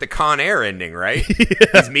off with the Con Air ending, right?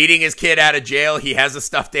 He's meeting his kid out of jail. He has a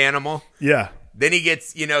stuffed animal. Yeah. Then he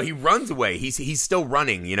gets, you know, he runs away. He's still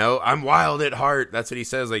running, you know. I'm wild at heart. That's what he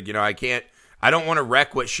says. Like, you know, I don't want to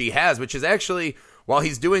wreck what she has, which is actually, while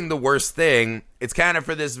he's doing the worst thing, it's kind of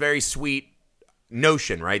for this very sweet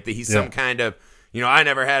notion, right? That he's some kind of, you know, I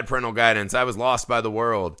never had parental guidance. I was lost by the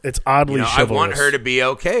world. It's oddly chivalrous. I want her to be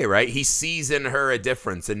okay, right? He sees in her a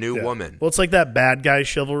difference, a new woman. Well, it's like that bad guy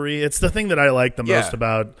chivalry. It's the thing that I like the most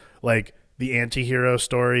about, like, the anti-hero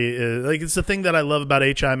story. Like, it's the thing that I love about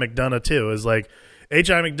H.I. McDonough, too, is, like,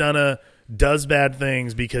 H.I. McDonough does bad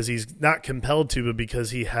things because he's not compelled to, but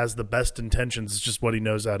because he has the best intentions. It's just what he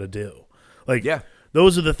knows how to do. Like,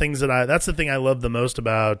 those are the things that's the thing I love the most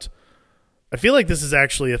about. I feel like this is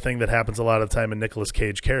actually a thing that happens a lot of the time in Nicolas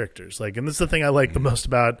Cage characters. Like, and this is the thing I like the most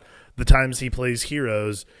about the times he plays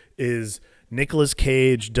heroes is Nicolas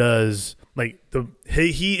Cage does, like,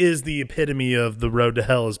 he is the epitome of the road to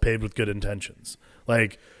hell is paved with good intentions.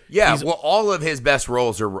 Like, well, all of his best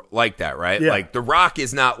roles are like that, right? Yeah. Like, The Rock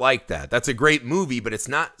is not like that. That's a great movie, but it's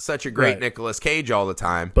not such a great Nicolas Cage all the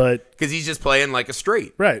time. But because he's just playing like a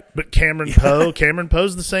straight. Right. But Cameron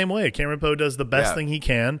Poe's the same way. Cameron Poe does the best thing he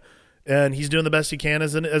can. And he's doing the best he can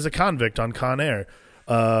as a convict on Con Air.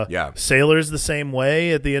 Sailor's the same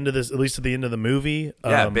way at the end of this, at least at the end of the movie.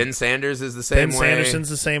 Ben Sanders is the same way. Ben Sanderson's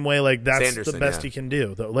the same way. Like, that's the best he can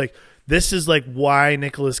do. Though, like, this is like why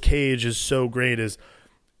Nicolas Cage is so great. Is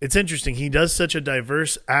it's interesting. He does such a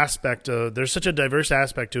diverse aspect of. There's such a diverse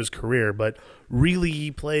aspect to his career, but really he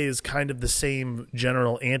plays kind of the same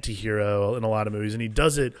general anti-hero in a lot of movies, and he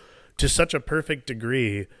does it to such a perfect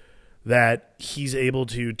degree that he's able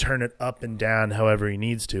to turn it up and down however he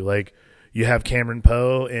needs to. Like, you have Cameron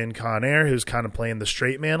Poe in Con Air, who's kind of playing the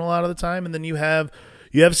straight man a lot of the time, and then you have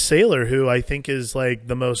Sailor, who I think is like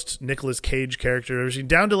the most Nicolas Cage character I've ever seen,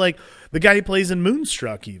 down to like the guy he plays in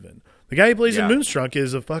Moonstruck. Even the guy he plays in Moonstruck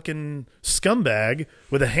is a fucking scumbag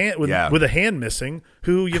with a hand with a hand missing,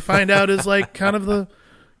 who you find out is like kind of the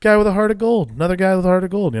guy with a heart of gold, another guy with a heart of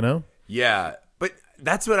gold, you know? Yeah, but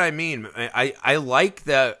that's what I mean. I like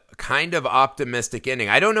the kind of optimistic ending.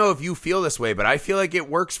 I don't know if you feel this way, but I feel like it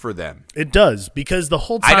works for them. It does, because the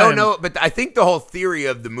whole time... I don't know, but I think the whole theory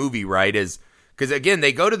of the movie, right, is... Because, again,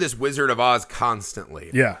 they go to this Wizard of Oz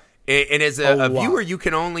constantly. Yeah. And as a viewer, you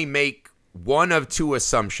can only make one of two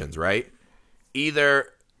assumptions, right? Either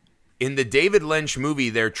in the David Lynch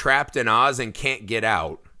movie, they're trapped in Oz and can't get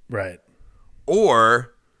out. Right.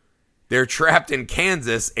 Or... they're trapped in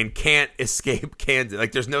Kansas and can't escape Kansas.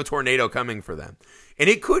 Like, there's no tornado coming for them. And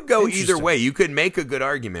it could go either way. You could make a good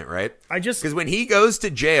argument, right? Because when he goes to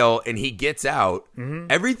jail and he gets out,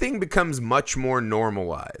 everything becomes much more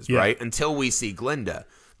normalized, right? Until we see Glinda.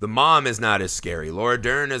 The mom is not as scary. Laura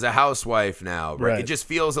Dern is a housewife now, right? It just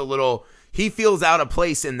feels a little... he feels out of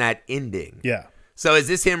place in that ending. Yeah. So is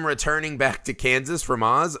this him returning back to Kansas from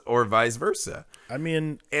Oz or vice versa? I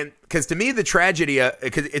mean... and because to me, the tragedy...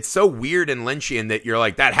 because it's so weird and Lynchian that you're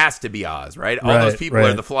like, that has to be Oz, right? All those people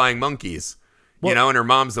are the flying monkeys. Well, you know, and her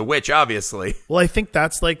mom's a witch, obviously. Well, I think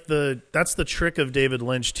that's like that's the trick of David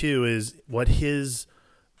Lynch too, is what his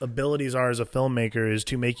abilities are as a filmmaker is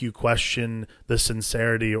to make you question the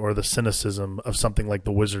sincerity or the cynicism of something like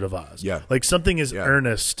The Wizard of Oz. Yeah. Like something as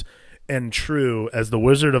earnest and true as The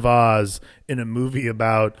Wizard of Oz in a movie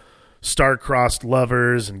about star-crossed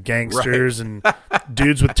lovers and gangsters and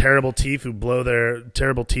dudes with terrible teeth who blow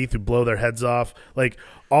their heads off. Like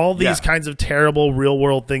all these kinds of terrible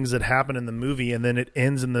real-world things that happen in the movie, and then it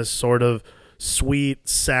ends in this sort of sweet,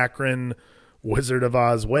 saccharine Wizard of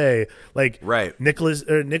Oz way. Like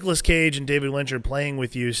Nicolas Cage and David Lynch are playing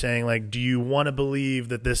with you, saying like, do you want to believe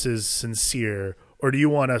that this is sincere, or do you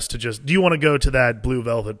want to go to that Blue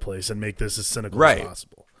Velvet place and make this as cynical as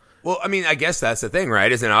possible? Well, I mean, I guess that's the thing,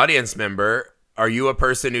 right? As an audience member, are you a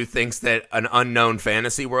person who thinks that an unknown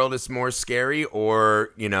fantasy world is more scary,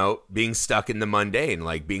 or, you know, being stuck in the mundane,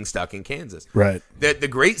 like being stuck in Kansas? Right. The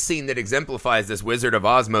great scene that exemplifies this Wizard of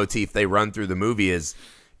Oz motif they run through the movie is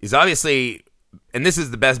obviously, and this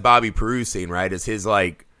is the best Bobby Peru scene, right? Is his,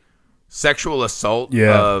 like, sexual assault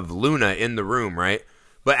of Luna in the room, right?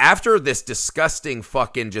 But after this disgusting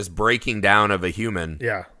fucking just breaking down of a human...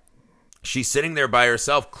 yeah. She's sitting there by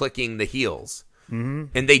herself clicking the heels,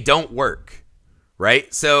 and they don't work,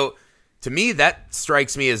 right? So to me, that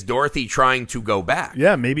strikes me as Dorothy trying to go back.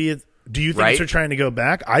 Yeah, maybe Do you think right? it's her trying to go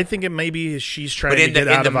back? I think it maybe she's trying But to get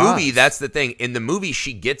out of Oz. in the movie, that's the thing. In the movie,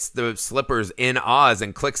 she gets the slippers in Oz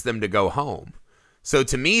and clicks them to go home. So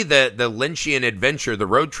to me, the Lynchian adventure, the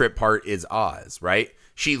road trip part is Oz, right?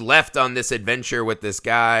 She left on this adventure with this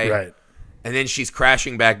guy. Right. And then she's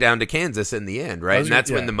crashing back down to Kansas in the end, right? And that's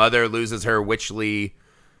when the mother loses her witchly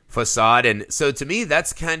facade. And so to me,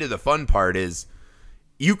 that's kind of the fun part is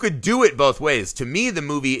you could do it both ways. To me, the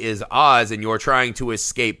movie is Oz and you're trying to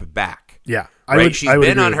escape back. Yeah. She's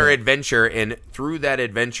been on her adventure, and through that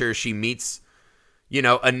adventure, she meets,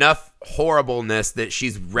 enough horribleness that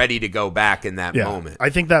she's ready to go back in that moment. I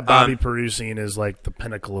think that Bobby Peru scene is like the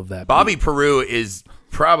pinnacle of that. Bobby Peru is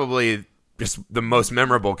probably just the most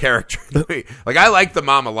memorable character. Like, I like the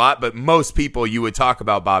mom a lot, but most people you would talk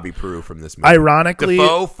about Bobby Peru from this movie. Ironically,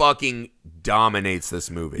 Dafoe fucking dominates this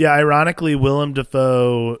movie. Yeah, ironically, Willem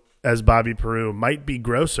Dafoe as Bobby Peru might be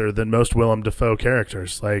grosser than most Willem Dafoe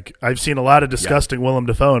characters. Like, I've seen a lot of disgusting Willem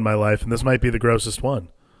Dafoe in my life, and this might be the grossest one.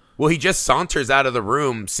 Well, he just saunters out of the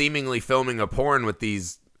room, seemingly filming a porn with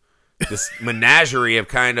this menagerie of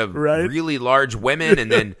kind of really large women,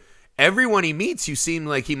 and then everyone he meets, you seem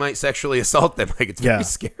like he might sexually assault them. Like, it's very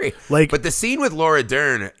scary. But the scene with Laura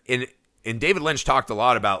Dern, and David Lynch talked a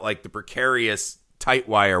lot about like the precarious tight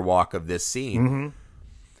wire walk of this scene. Mm-hmm.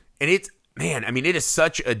 And it is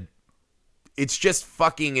it's just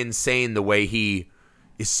fucking insane the way he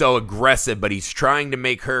is so aggressive, but he's trying to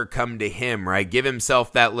make her come to him, right? Give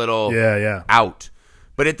himself that little out.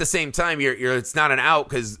 But at the same time, it's not an out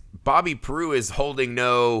because Bobby Peru is holding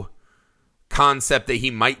no concept that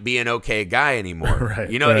he might be an okay guy anymore.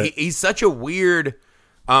 He's such a weird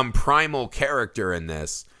primal character in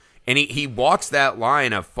this, and he walks that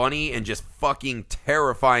line of funny and just fucking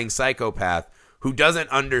terrifying psychopath who doesn't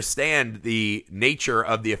understand the nature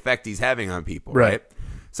of the effect he's having on people, right?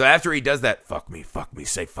 So after he does that, fuck me,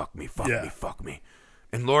 say fuck me, fuck me,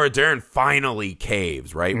 and Laura Dern finally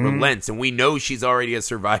caves, right? Relents, and we know she's already a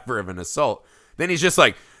survivor of an assault. Then he's just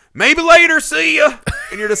like, maybe later, see ya.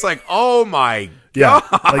 And you're just like, oh my God.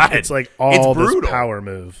 Like, it's like all this power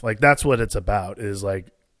move. Like, that's what it's about, is like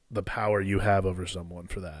the power you have over someone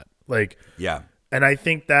for that. Like, and I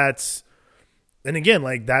think that's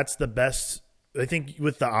the best. I think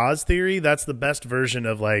with the Oz theory, that's the best version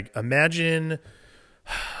of like, imagine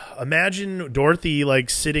Dorothy like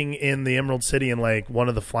sitting in the Emerald City and like one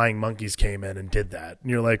of the flying monkeys came in and did that. And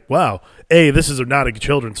you're like, wow, this is not a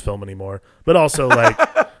children's film anymore. But also like,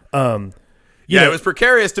 it was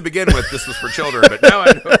precarious to begin with. This was for children, but now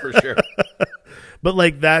I know for sure. But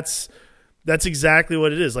like, that's exactly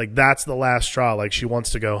what it is. Like, that's the last straw. Like, she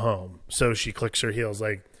wants to go home, so she clicks her heels.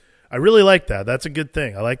 Like, I really like that. That's a good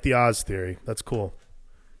thing. I like the Oz theory. That's cool.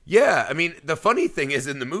 Yeah, I mean, the funny thing is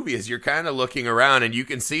in the movie is you're kind of looking around and you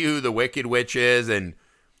can see who the Wicked Witch is, and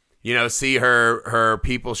see her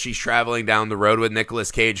people she's traveling down the road with.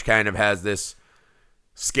 Nicolas Cage kind of has this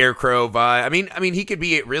scarecrow vibe. I mean, he could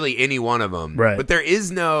be really any one of them, right? But there's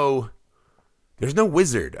no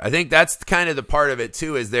wizard. I think that's kind of the part of it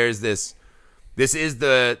too. Is there's this is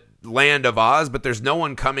the land of Oz, but there's no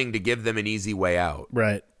one coming to give them an easy way out,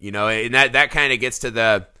 right? And that kind of gets to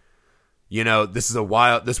the,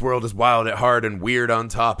 this world is wild at heart and weird on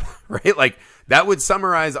top, right? Like, that would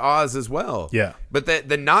summarize Oz as well. Yeah. But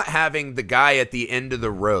the not having the guy at the end of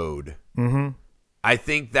the road, I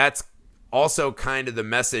think that's also kind of the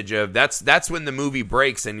message of that's when the movie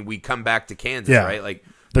breaks and we come back to Kansas, right? Like,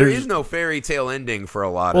 there is no fairy tale ending for a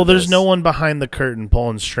lot of this. Well, there's no one behind the curtain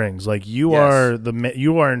pulling strings. Like, you are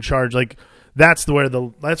in charge. Like, that's where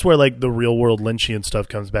like the real world Lynchian stuff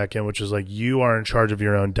comes back in, which is like, you are in charge of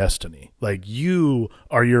your own destiny. Like, you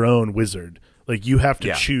are your own wizard. Like, you have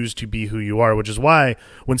to choose to be who you are, which is why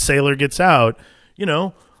when Sailor gets out,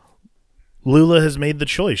 Lula has made the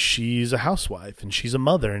choice. She's a housewife, and she's a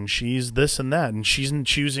mother, and she's this and that, and she's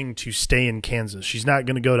choosing to stay in Kansas. She's not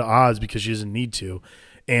going to go to Oz because she doesn't need to.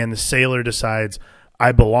 And the Sailor decides,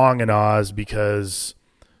 I belong in Oz because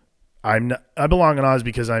I'm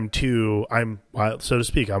wild, so to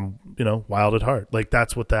speak. I'm, wild at heart. Like,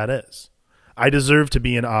 that's what that is. I deserve to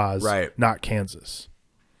be in Oz, right? Not Kansas.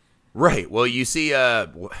 Right. Well, you see,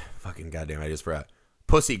 fucking goddamn, I just forgot.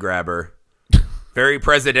 Pussy Grabber. Very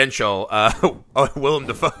presidential, Willem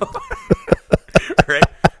Dafoe. Right?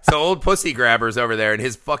 So old Pussy Grabber's over there in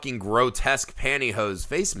his fucking grotesque pantyhose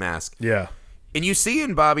face mask. Yeah. And you see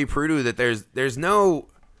in Bobby Peru that there's no...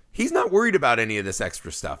 He's not worried about any of this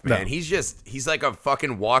extra stuff, man. No. He's like a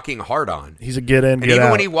fucking walking hard-on. He's a get in, get out. And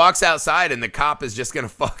even when he walks outside and the cop is just going to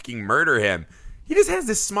fucking murder him, he just has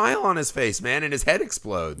this smile on his face, man, and his head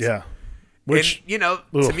explodes. Yeah.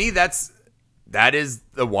 To me, that's that is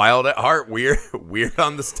the Wild at Heart weird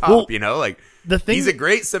on the top, Well, you know, like he's a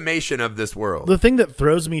great summation of this world. The thing that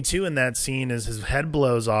throws me too in that scene is his head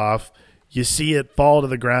blows off. You see it fall to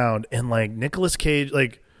the ground, and like Nicolas Cage,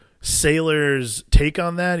 like Sailor's take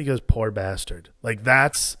on that, he goes, "Poor bastard." Like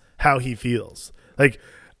that's how he feels. Like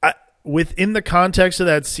within the context of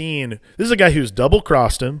that scene, this is a guy who's double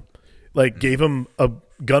crossed him, like gave him a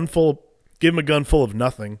gun full of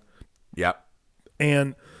nothing. Yep.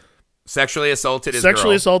 And sexually assaulted his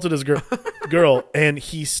girl, and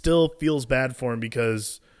he still feels bad for him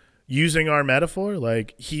because, using our metaphor,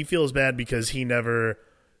 like he feels bad because he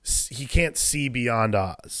can't see beyond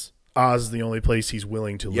Oz. Oz is the only place he's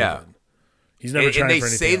willing to live in. He's never trying for anything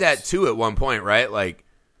else. And they say that too at one point, right? Like,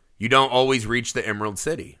 you don't always reach the Emerald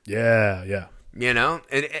City. Yeah. You know?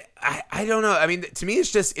 And I don't know. I mean, to me,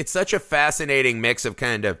 it's such a fascinating mix of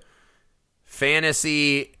kind of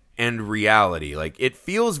fantasy and reality. Like, it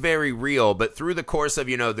feels very real, but through the course of,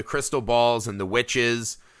 you know, the crystal balls and the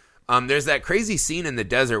witches, there's that crazy scene in the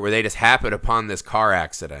desert where they just happen upon this car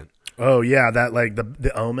accident. Oh yeah, that like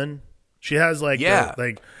the Omen. She has like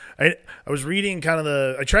I was reading kind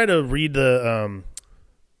of I try to read the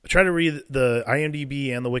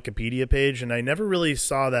IMDb and the Wikipedia page, and I never really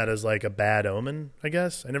saw that as like a bad omen. I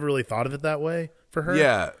guess I never really thought of it that way for her.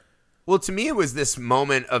 Yeah. Well, to me, it was this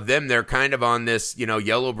moment of them. They're kind of on this, you know,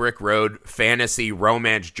 yellow brick road fantasy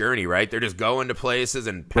romance journey, right? They're just going to places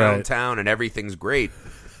and Pound Town, and everything's great.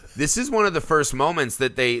 This is one of the first moments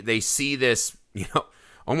that they see this, you know,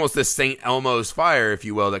 almost this St. Elmo's fire, if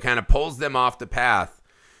you will, that kind of pulls them off the path.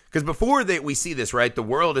 Because before we see this, right, the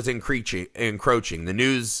world is encroaching. The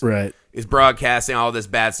news is broadcasting all this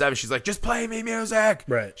bad stuff. And she's like, just play me music.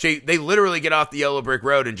 Right. They literally get off the yellow brick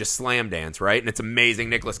road and just slam dance, right? And it's amazing.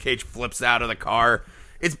 Nicolas Cage flips out of the car.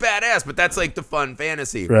 It's badass, but that's like the fun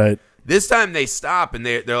fantasy. Right. This time they stop and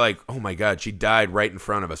they're like, oh my God, she died right in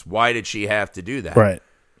front of us. Why did she have to do that? Right.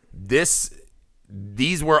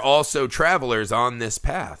 These were also travelers on this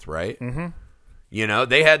path, right? Mm-hmm. You know,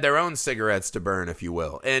 they had their own cigarettes to burn, if you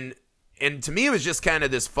will. And to me, it was just kind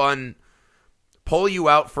of this fun, pull you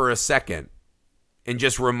out for a second and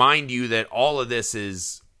just remind you that all of this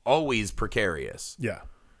is always precarious. Yeah.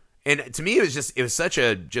 And to me, it was such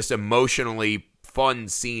a just emotionally fun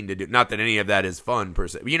scene to do. Not that any of that is fun per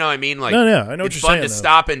se. You know what I mean? Like, no, I know what it's you're saying. It's fun to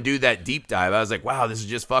stop and do that deep dive. I was like, wow, this is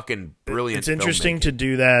just fucking brilliant. It's interesting to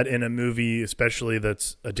do that in a movie, especially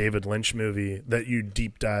that's a David Lynch movie, that you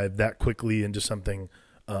deep dive that quickly into something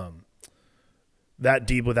that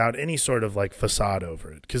deep without any sort of like facade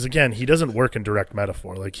over it. Because again, he doesn't work in direct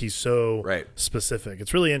metaphor. Like he's so specific.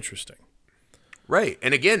 It's really interesting. Right.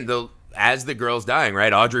 And again, as the girl's dying,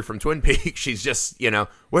 right? Audrey from Twin Peaks, she's just, you know,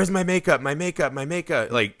 where's my makeup? My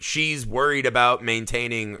makeup. Like, she's worried about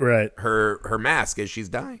maintaining her mask as she's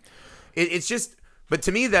dying. It's just, but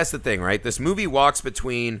to me, that's the thing, right? This movie walks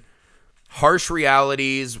between harsh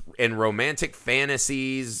realities and romantic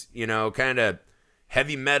fantasies, you know, kind of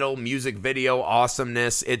heavy metal music video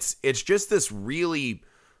awesomeness. It's just this really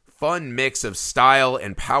fun mix of style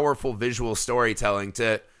and powerful visual storytelling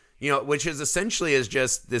which is essentially is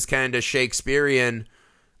just this kind of Shakespearean,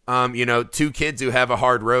 two kids who have a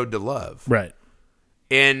hard road to love. Right.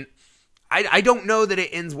 And I don't know that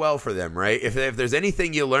it ends well for them, right? If there's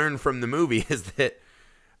anything you learn from the movie is that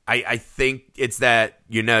I think it's that,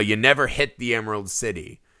 you never hit the Emerald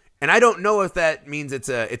City. And I don't know if that means it's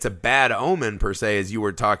a bad omen per se, as you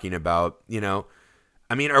were talking about,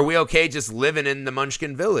 I mean, are we okay just living in the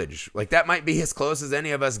Munchkin Village? Like, that might be as close as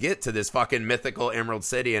any of us get to this fucking mythical Emerald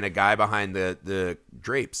City and a guy behind the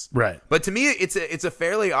drapes. Right. But to me, it's a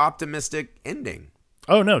fairly optimistic ending.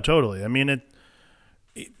 Oh, no, totally. I mean,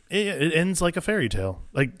 it ends like a fairy tale,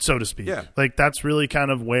 like, so to speak. Yeah. Like, that's really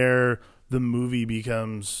kind of where the movie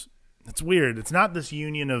becomes... It's weird. It's not this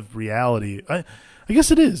union of reality. I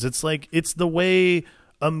guess it is. It's like, it's the way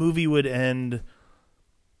a movie would end...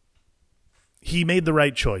 He made the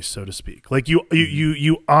right choice, so to speak. Like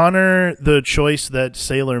you honor the choice that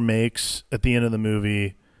Sailor makes at the end of the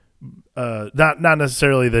movie. Not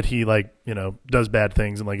necessarily that he does bad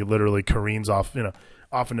things and like it literally careens off,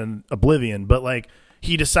 often in oblivion, but like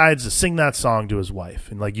he decides to sing that song to his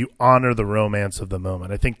wife and like you honor the romance of the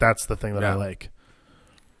moment. I think that's the thing that I like.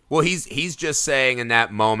 Well, he's just saying in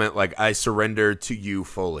that moment, like, I surrender to you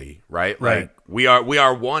fully, right? Right. Like we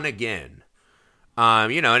are one again.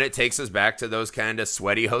 And it takes us back to those kind of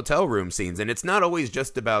sweaty hotel room scenes. And it's not always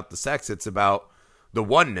just about the sex. It's about the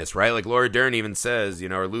oneness, right? Like Laura Dern even says,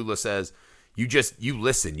 or Lula says, you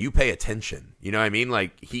listen, you pay attention. You know what I mean?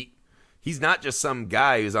 Like he's not just some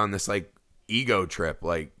guy who's on this like ego trip.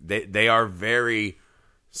 Like they are very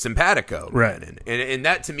simpatico, right? Man. And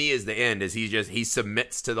that to me is the end. Is he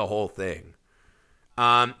submits to the whole thing.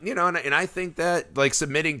 You know, and I think that like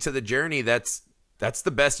submitting to the journey, that's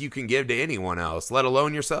the best you can give to anyone else, let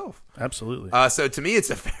alone yourself. Absolutely. So to me, it's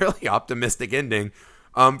a fairly optimistic ending.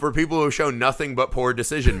 For people who show nothing but poor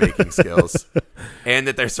decision-making skills and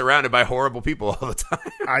that they're surrounded by horrible people all the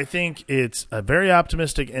time. I think it's a very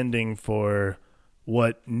optimistic ending for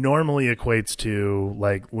what normally equates to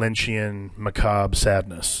like Lynchian macabre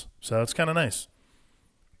sadness. So it's kind of nice.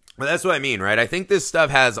 Well, that's what I mean, right? I think this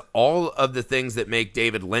stuff has all of the things that make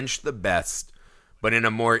David Lynch the best, but in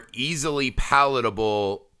a more easily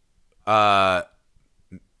palatable way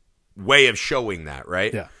of showing that,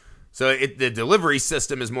 right? Yeah. So the delivery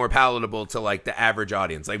system is more palatable to like the average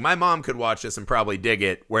audience. Like my mom could watch this and probably dig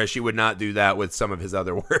it, whereas she would not do that with some of his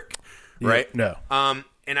other work, right? Yeah, no.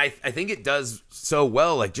 And I think it does so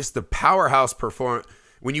well. Like just the powerhouse performance.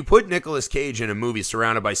 When you put Nicolas Cage in a movie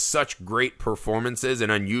surrounded by such great performances and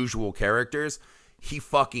unusual characters, he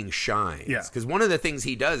fucking shines. Yeah. Because one of the things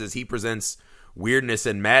he does is he presents weirdness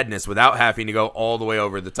and madness without having to go all the way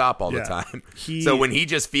over the top all the time. So when he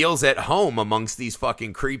just feels at home amongst these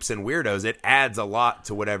fucking creeps and weirdos, it adds a lot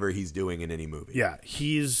to whatever he's doing in any movie. Yeah,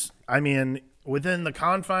 I mean, within the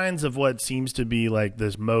confines of what seems to be like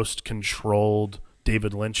this most controlled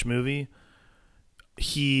David Lynch movie,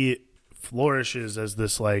 he flourishes as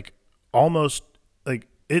this like almost like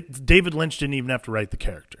it. David Lynch didn't even have to write the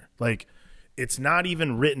character. Like, it's not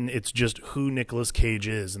even written. It's just who Nicolas Cage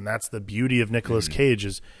is, and that's the beauty of Nicolas Cage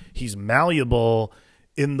is he's malleable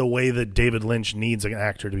in the way that David Lynch needs an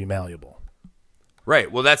actor to be malleable.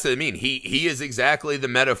 Right. Well, that's what I mean. He is exactly the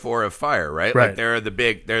metaphor of fire, right? Like they're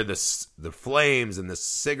the flames and the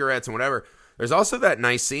cigarettes and whatever. There's also that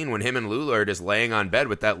nice scene when him and Lula are just laying on bed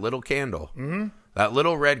with that little candle. Mm-hmm. That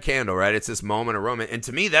little red candle, right? It's this moment of romance. And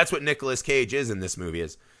to me, that's what Nicolas Cage is in this movie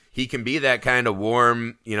is he can be that kind of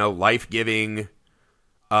warm, you know, life-giving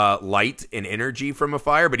light and energy from a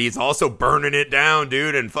fire, but he's also burning it down,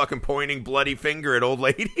 dude, and fucking pointing bloody finger at old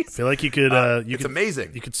ladies. I feel like you could. It's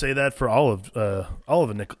amazing. You could say that for all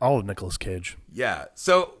of Nicolas Cage. Yeah.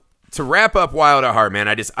 So to wrap up Wild at Heart, man,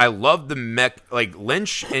 I love the like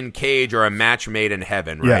Lynch and Cage are a match made in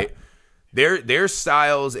heaven, right? Yeah. Their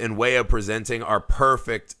styles and way of presenting are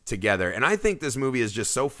perfect together, and I think this movie is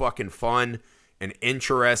just so fucking fun and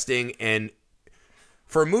interesting, and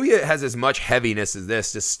for a movie that has as much heaviness as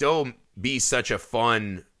this to still be such a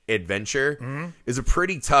fun adventure is a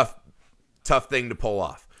pretty tough thing to pull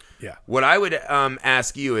off. Yeah. What I would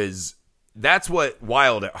ask you is, that's what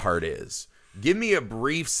Wild at Heart is. Give me a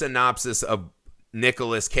brief synopsis of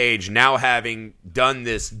Nicolas Cage now having done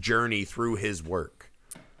this journey through his work.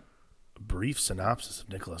 Brief synopsis of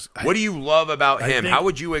Nicolas. What do you love about him? How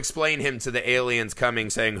would you explain him to the aliens coming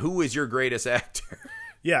saying, who is your greatest actor?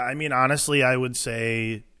 Yeah, I mean, honestly, I would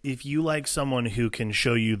say if you like someone who can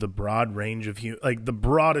show you the broad range of the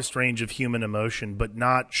broadest range of human emotion, but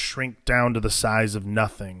not shrink down to the size of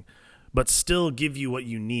nothing, but still give you what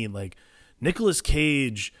you need. Like Nicolas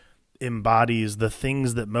Cage embodies the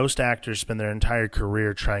things that most actors spend their entire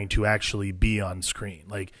career trying to actually be on screen.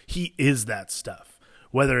 Like he is that stuff.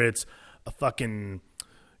 Whether it's a fucking,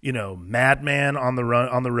 you know, madman on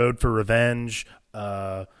the road for revenge,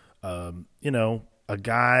 you know, a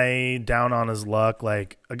guy down on his luck,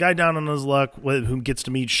 who gets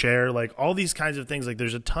to meet Cher, like all these kinds of things. Like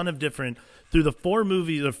there's a ton of different through the 4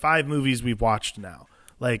 movies or 5 movies we've watched now.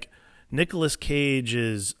 Like Nicolas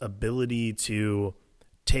Cage's ability to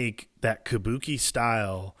take that kabuki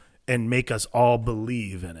style and make us all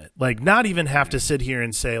believe in it. Like not even have to sit here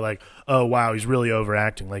and say like, oh wow, he's really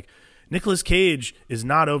overacting. Like Nicolas Cage is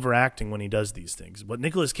not overacting when he does these things. What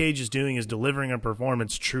Nicolas Cage is doing is delivering a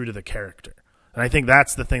performance true to the character. And I think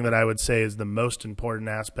that's the thing that I would say is the most important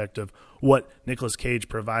aspect of what Nicolas Cage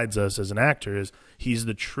provides us as an actor is he's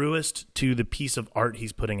the truest to the piece of art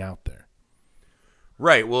he's putting out there.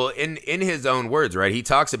 Right. Well, in his own words, right, he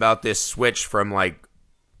talks about this switch from like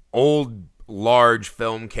old large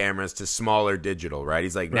film cameras to smaller digital, right?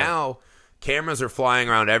 He's like, now cameras are flying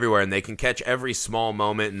around everywhere and they can catch every small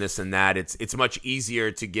moment and this and that. It's much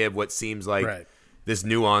easier to give what seems like this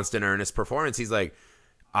nuanced and earnest performance. He's like,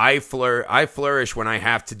 I flourish when I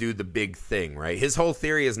have to do the big thing, right? His whole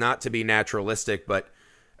theory is not to be naturalistic, but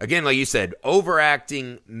again, like you said,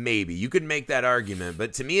 overacting, maybe. You could make that argument,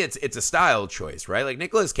 but to me it's a style choice, right? Like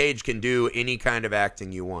Nicolas Cage can do any kind of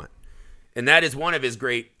acting you want. And that is one of his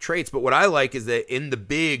great traits. But what I like is that in the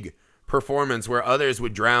big performance where others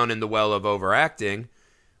would drown in the well of overacting,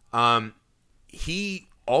 he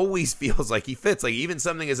always feels like he fits. Like even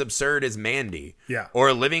something as absurd as Mandy, or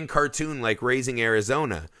a living cartoon like Raising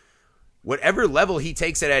Arizona. whatever level he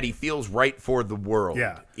takes it at, he feels right for the world.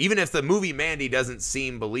 Yeah. Even if the movie Mandy doesn't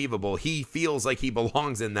seem believable, he feels like he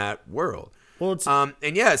belongs in that world. Well, it's And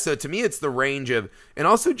yeah, so to me, it's the range of, and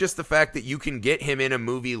also just the fact that you can get him in a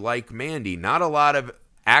movie like Mandy. Not a lot of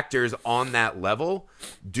actors on that level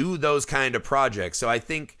do those kind of projects. So I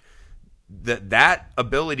think that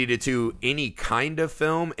ability to do any kind of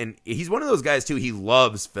film, and he's one of those guys too, he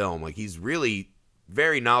loves film. Like, he's really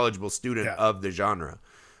very knowledgeable student of the genre.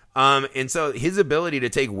 And so his ability to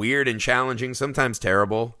take weird and challenging, sometimes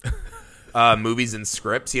terrible, movies and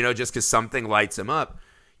scripts, you know, just because something lights him up.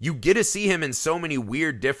 You get to see him in so many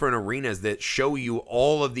weird, different arenas that show you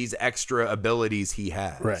all of these extra abilities he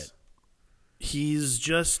has. right. He's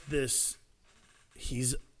just this.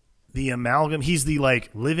 He's the amalgam. He's the like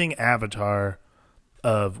living avatar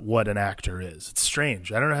of what an actor is. It's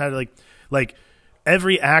strange. I don't know how to like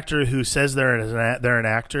every actor who says they're an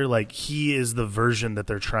actor, like he is the version that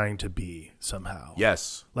they're trying to be somehow.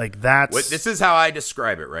 Yes. Like that's This is how I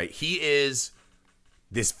describe it, right? He is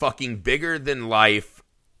this fucking bigger than life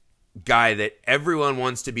guy that everyone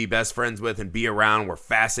wants to be best friends with and be around. We're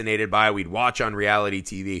fascinated by. We'd watch on reality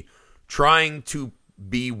TV, trying to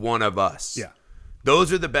be one of us. Yeah.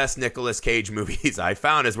 Those are the best Nicolas Cage movies I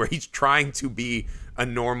found, is where he's trying to be a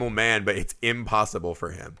normal man, but it's impossible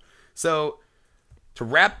for him. So to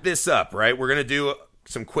wrap this up, right, we're going to do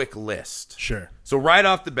some quick list. Sure. So right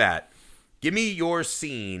off the bat, give me your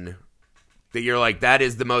scene that you're like, that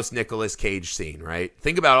is the most Nicolas Cage scene, right?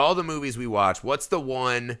 Think about all the movies we watch. What's the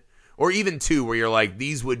one, or even two, where you're like,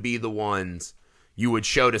 these would be the ones you would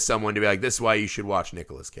show to someone to be like, this is why you should watch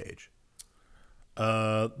Nicolas Cage?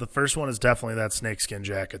 The first one is definitely that snakeskin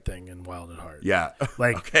jacket thing in Wild at Heart. Yeah.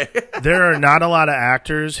 Like, okay. there are not a lot of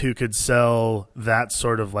actors who could sell that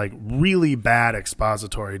sort of like really bad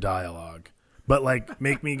expository dialogue, but like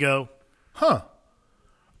make me go, huh,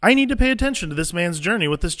 I need to pay attention to this man's journey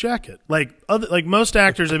with this jacket. Like most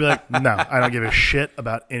actors, they'd be like, no, I don't give a shit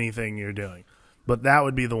about anything you're doing. But that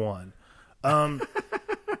would be the one. And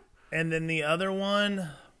then the other one,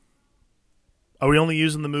 are we only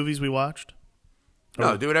using the movies we watched?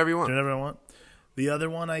 No, do whatever you want. Do whatever I want. The other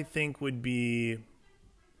one I think would be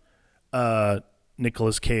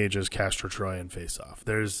Nicolas Cage as Castor Troy in Face Off.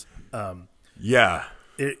 There's Yeah.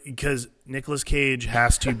 because Nicolas Cage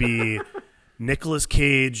has to be Nicolas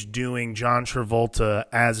Cage doing John Travolta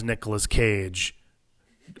as Nicolas Cage,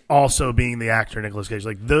 also being the actor Nicolas Cage.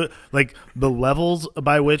 Like the levels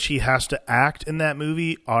by which he has to act in that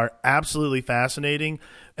movie are absolutely fascinating.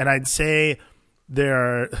 And I'd say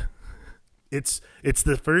it's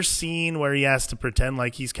the first scene where he has to pretend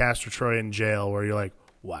like he's Castor Troy in jail, where you're like,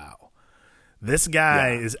 wow, this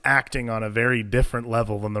guy is acting on a very different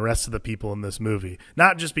level than the rest of the people in this movie.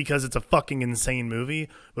 Not just because it's a fucking insane movie,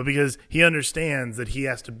 but because he understands that he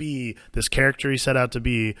has to be this character he set out to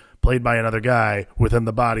be, played by another guy within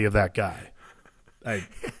the body of that guy.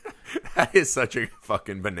 That is such a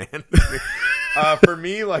fucking banana. For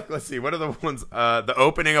me, like, let's see, what are the ones? The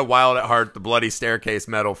opening of Wild at Heart, the bloody staircase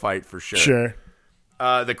metal fight for sure. Sure.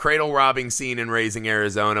 The cradle robbing scene in Raising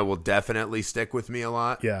Arizona will definitely stick with me a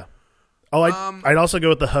lot. Yeah. Oh, I'd also go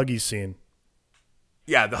with the Huggy scene.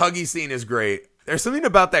 Yeah, the Huggy scene is great. There's something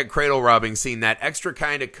about that cradle robbing scene, that extra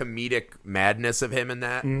kind of comedic madness of him in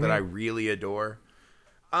that I really adore.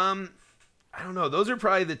 I don't know. Those are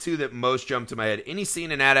probably the two that most jump to my head. Any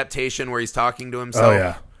scene in Adaptation where he's talking to himself. Oh,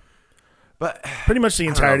 yeah. But pretty much the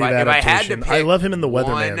entirety of Adaptation. If I had to pick I love him in The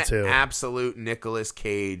Weatherman, too. Absolute Nicolas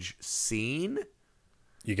Cage scene.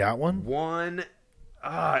 You got one? One.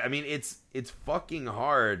 I mean, it's fucking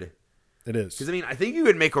hard. It is. Because, I mean, I think you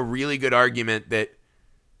could make a really good argument that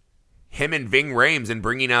him and Ving Rhames in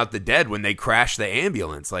Bringing Out the Dead, when they crash the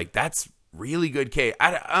ambulance, like, that's really good Cage.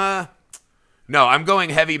 No, I'm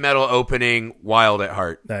going heavy metal opening Wild at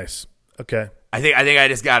Heart. Nice. Okay. I think I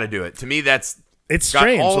just got to do it. To me, it's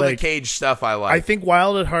strange. Got all like, the Cage stuff I like. I think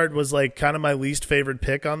Wild at Heart was like kind of my least favorite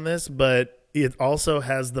pick on this, but it also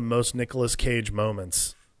has the most Nicolas Cage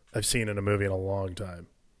moments I've seen in a movie in a long time.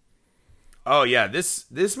 Oh yeah,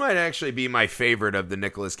 this might actually be my favorite of the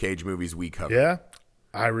Nicolas Cage movies we covered. Yeah,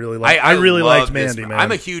 I really liked Mandy. Man,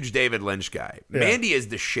 I'm a huge David Lynch guy. Yeah. Mandy is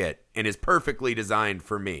the shit and is perfectly designed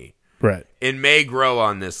for me. Right. It may grow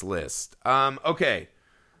on this list. Okay.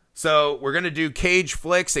 So we're going to do Cage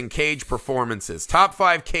flicks and Cage performances. Top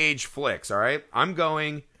 5 Cage flicks, all right? I'm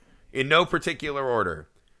going in no particular order.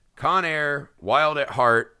 Con Air, Wild at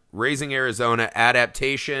Heart, Raising Arizona,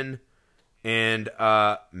 Adaptation, and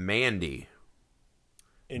Mandy.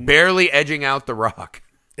 Barely edging out The Rock.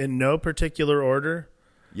 In no particular order?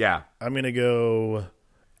 Yeah. I'm going to go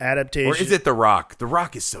Adaptation. Or is it The Rock? The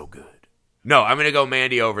Rock is so good. No, I'm going to go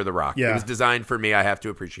Mandy over The Rock. Yeah. It was designed for me. I have to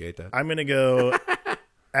appreciate that. I'm going to go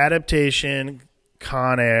adaptation,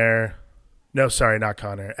 Con Air. No, sorry, not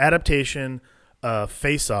Con Air. Adaptation,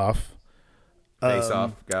 Face Off. Face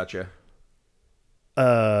Off. Gotcha.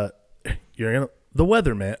 You're gonna The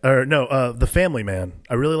Weatherman, or no, The Family Man.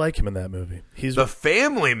 I really like him in that movie. He's The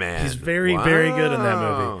Family Man. He's very, very good in that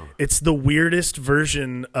movie. It's the weirdest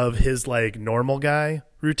version of his like normal guy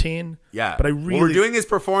routine. Yeah, but I really we're doing his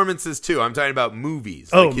performances too. I'm talking about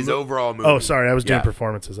movies. Like his overall movie. Oh, sorry, I was doing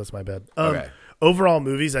performances. That's my bad. Okay. Overall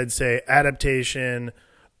movies, I'd say adaptation,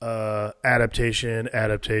 adaptation,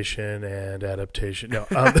 and adaptation. No.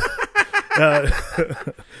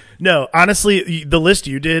 No, honestly, the list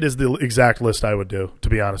you did is the exact list I would do, to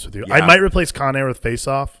be honest with you. Yeah. I might replace Con Air with Face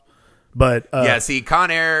Off, but see,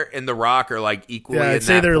 Con Air and The Rock are like equally. yeah, in I'd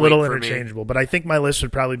say that they're a point little for interchangeable, but I think my list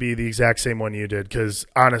would probably be the exact same one you did because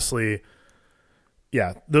honestly,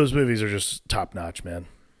 yeah, those movies are just top notch, man.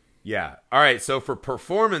 Yeah. All right. So for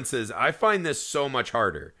performances, I find this so much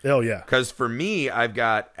harder. Oh yeah, Because for me, I've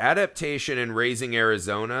got Adaptation and Raising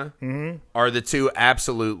Arizona are the two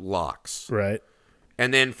absolute locks. right.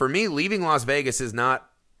 And then for me, Leaving Las Vegas is not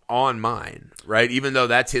on mine, right? Even though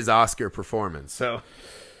that's his Oscar performance. So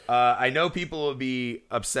I know people will be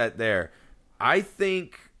upset there. I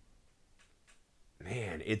think,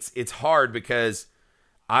 man, it's hard because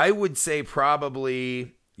I would say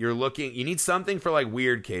probably you need something for like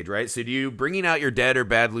Weird Cage, right? So do you Bringing Out Your Dead or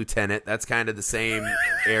Bad Lieutenant? That's kind of the same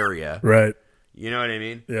area. Right. You know what I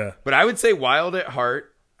mean? Yeah. But I would say Wild at Heart.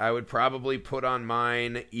 I would probably put on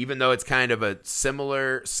mine, even though it's kind of a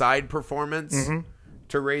similar side performance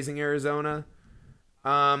to Raising Arizona.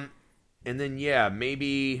 And then, yeah,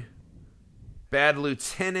 maybe Bad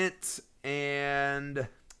Lieutenant and...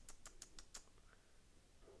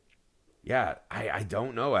 Yeah, I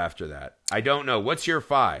don't know after that. I don't know. What's your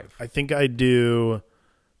 5? I think I do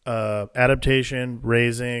adaptation,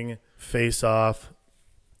 Raising, Face Off,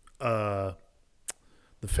 The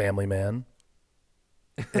Family Man.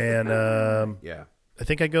 And Yeah. I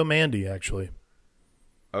think I go Mandy, actually.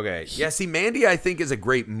 Okay. Yeah, see, Mandy, I think, is a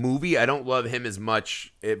great movie. I don't love him as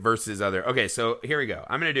much versus other. Okay, so here we go.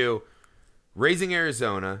 I'm going to do Raising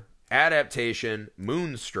Arizona, Adaptation,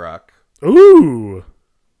 Moonstruck. Ooh.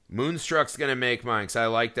 Moonstruck's going to make mine because I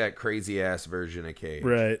like that crazy-ass version of Cage.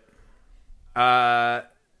 Right.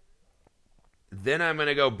 Then I'm going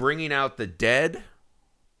to go Bringing Out the Dead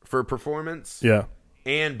for performance. Yeah.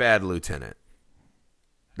 And Bad Lieutenant.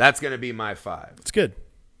 That's going to be my 5. It's good.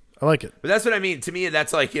 I like it. But that's what I mean. To me,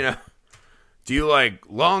 that's like, do you like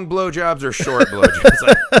long blowjobs or short blowjobs?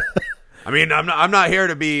 Like, I mean, I'm not here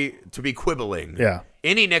to be quibbling. Yeah.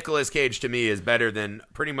 Any Nicolas Cage to me is better than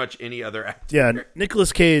pretty much any other actor. Yeah,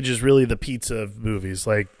 Nicolas Cage is really the pizza of movies.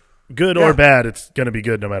 Like, good or bad, it's going to be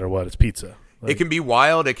good no matter what. It's pizza. Like, it can be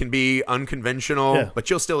wild. It can be unconventional, but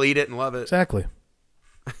you'll still eat it and love it. Exactly.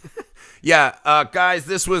 Yeah, guys,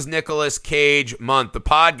 this was Nicolas Cage month. The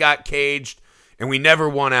pod got caged, and we never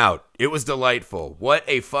won out. It was delightful. What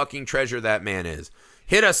a fucking treasure that man is.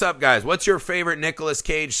 Hit us up, guys. What's your favorite Nicolas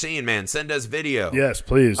Cage scene, man? Send us video. Yes,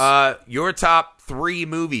 please. Your top 3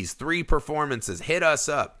 movies, 3 performances. Hit us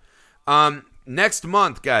up. Next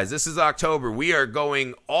month, guys, this is October. We are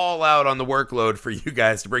going all out on the workload for you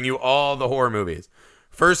guys to bring you all the horror movies.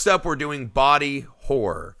 First up, we're doing body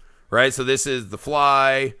horror, right? So this is The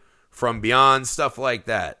Fly, From Beyond, stuff like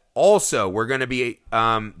that. Also, we're going to be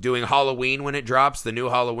doing Halloween when it drops. The new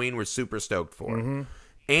Halloween we're super stoked for. Mm-hmm.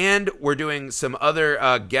 And we're doing some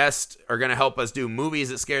other guests are going to help us do movies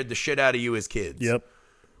that scared the shit out of you as kids. Yep.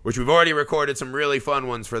 Which we've already recorded some really fun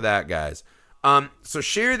ones for that, guys. So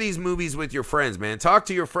share these movies with your friends, man. Talk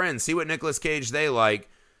to your friends. See what Nicolas Cage they like.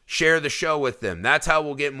 Share the show with them. That's how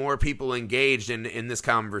we'll get more people engaged in this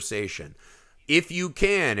conversation. If you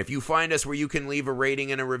find us where you can leave a rating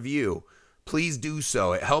and a review, please do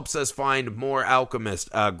so. It helps us find more alchemists,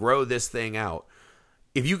 grow this thing out.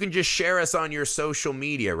 If you can just share us on your social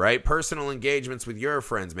media, right? Personal engagements with your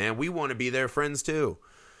friends, man. We want to be their friends too.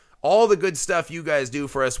 All the good stuff you guys do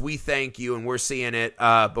for us, we thank you, and we're seeing it.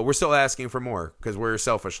 But we're still asking for more because we're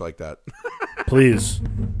selfish like that. Please.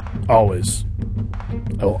 Always.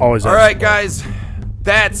 I will always All right, guys.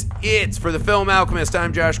 That's it for the Film Alchemist.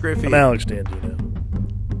 I'm Josh Griffey. I'm Alex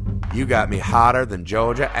Dandino. You got me hotter than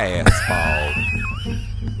Georgia asphalt.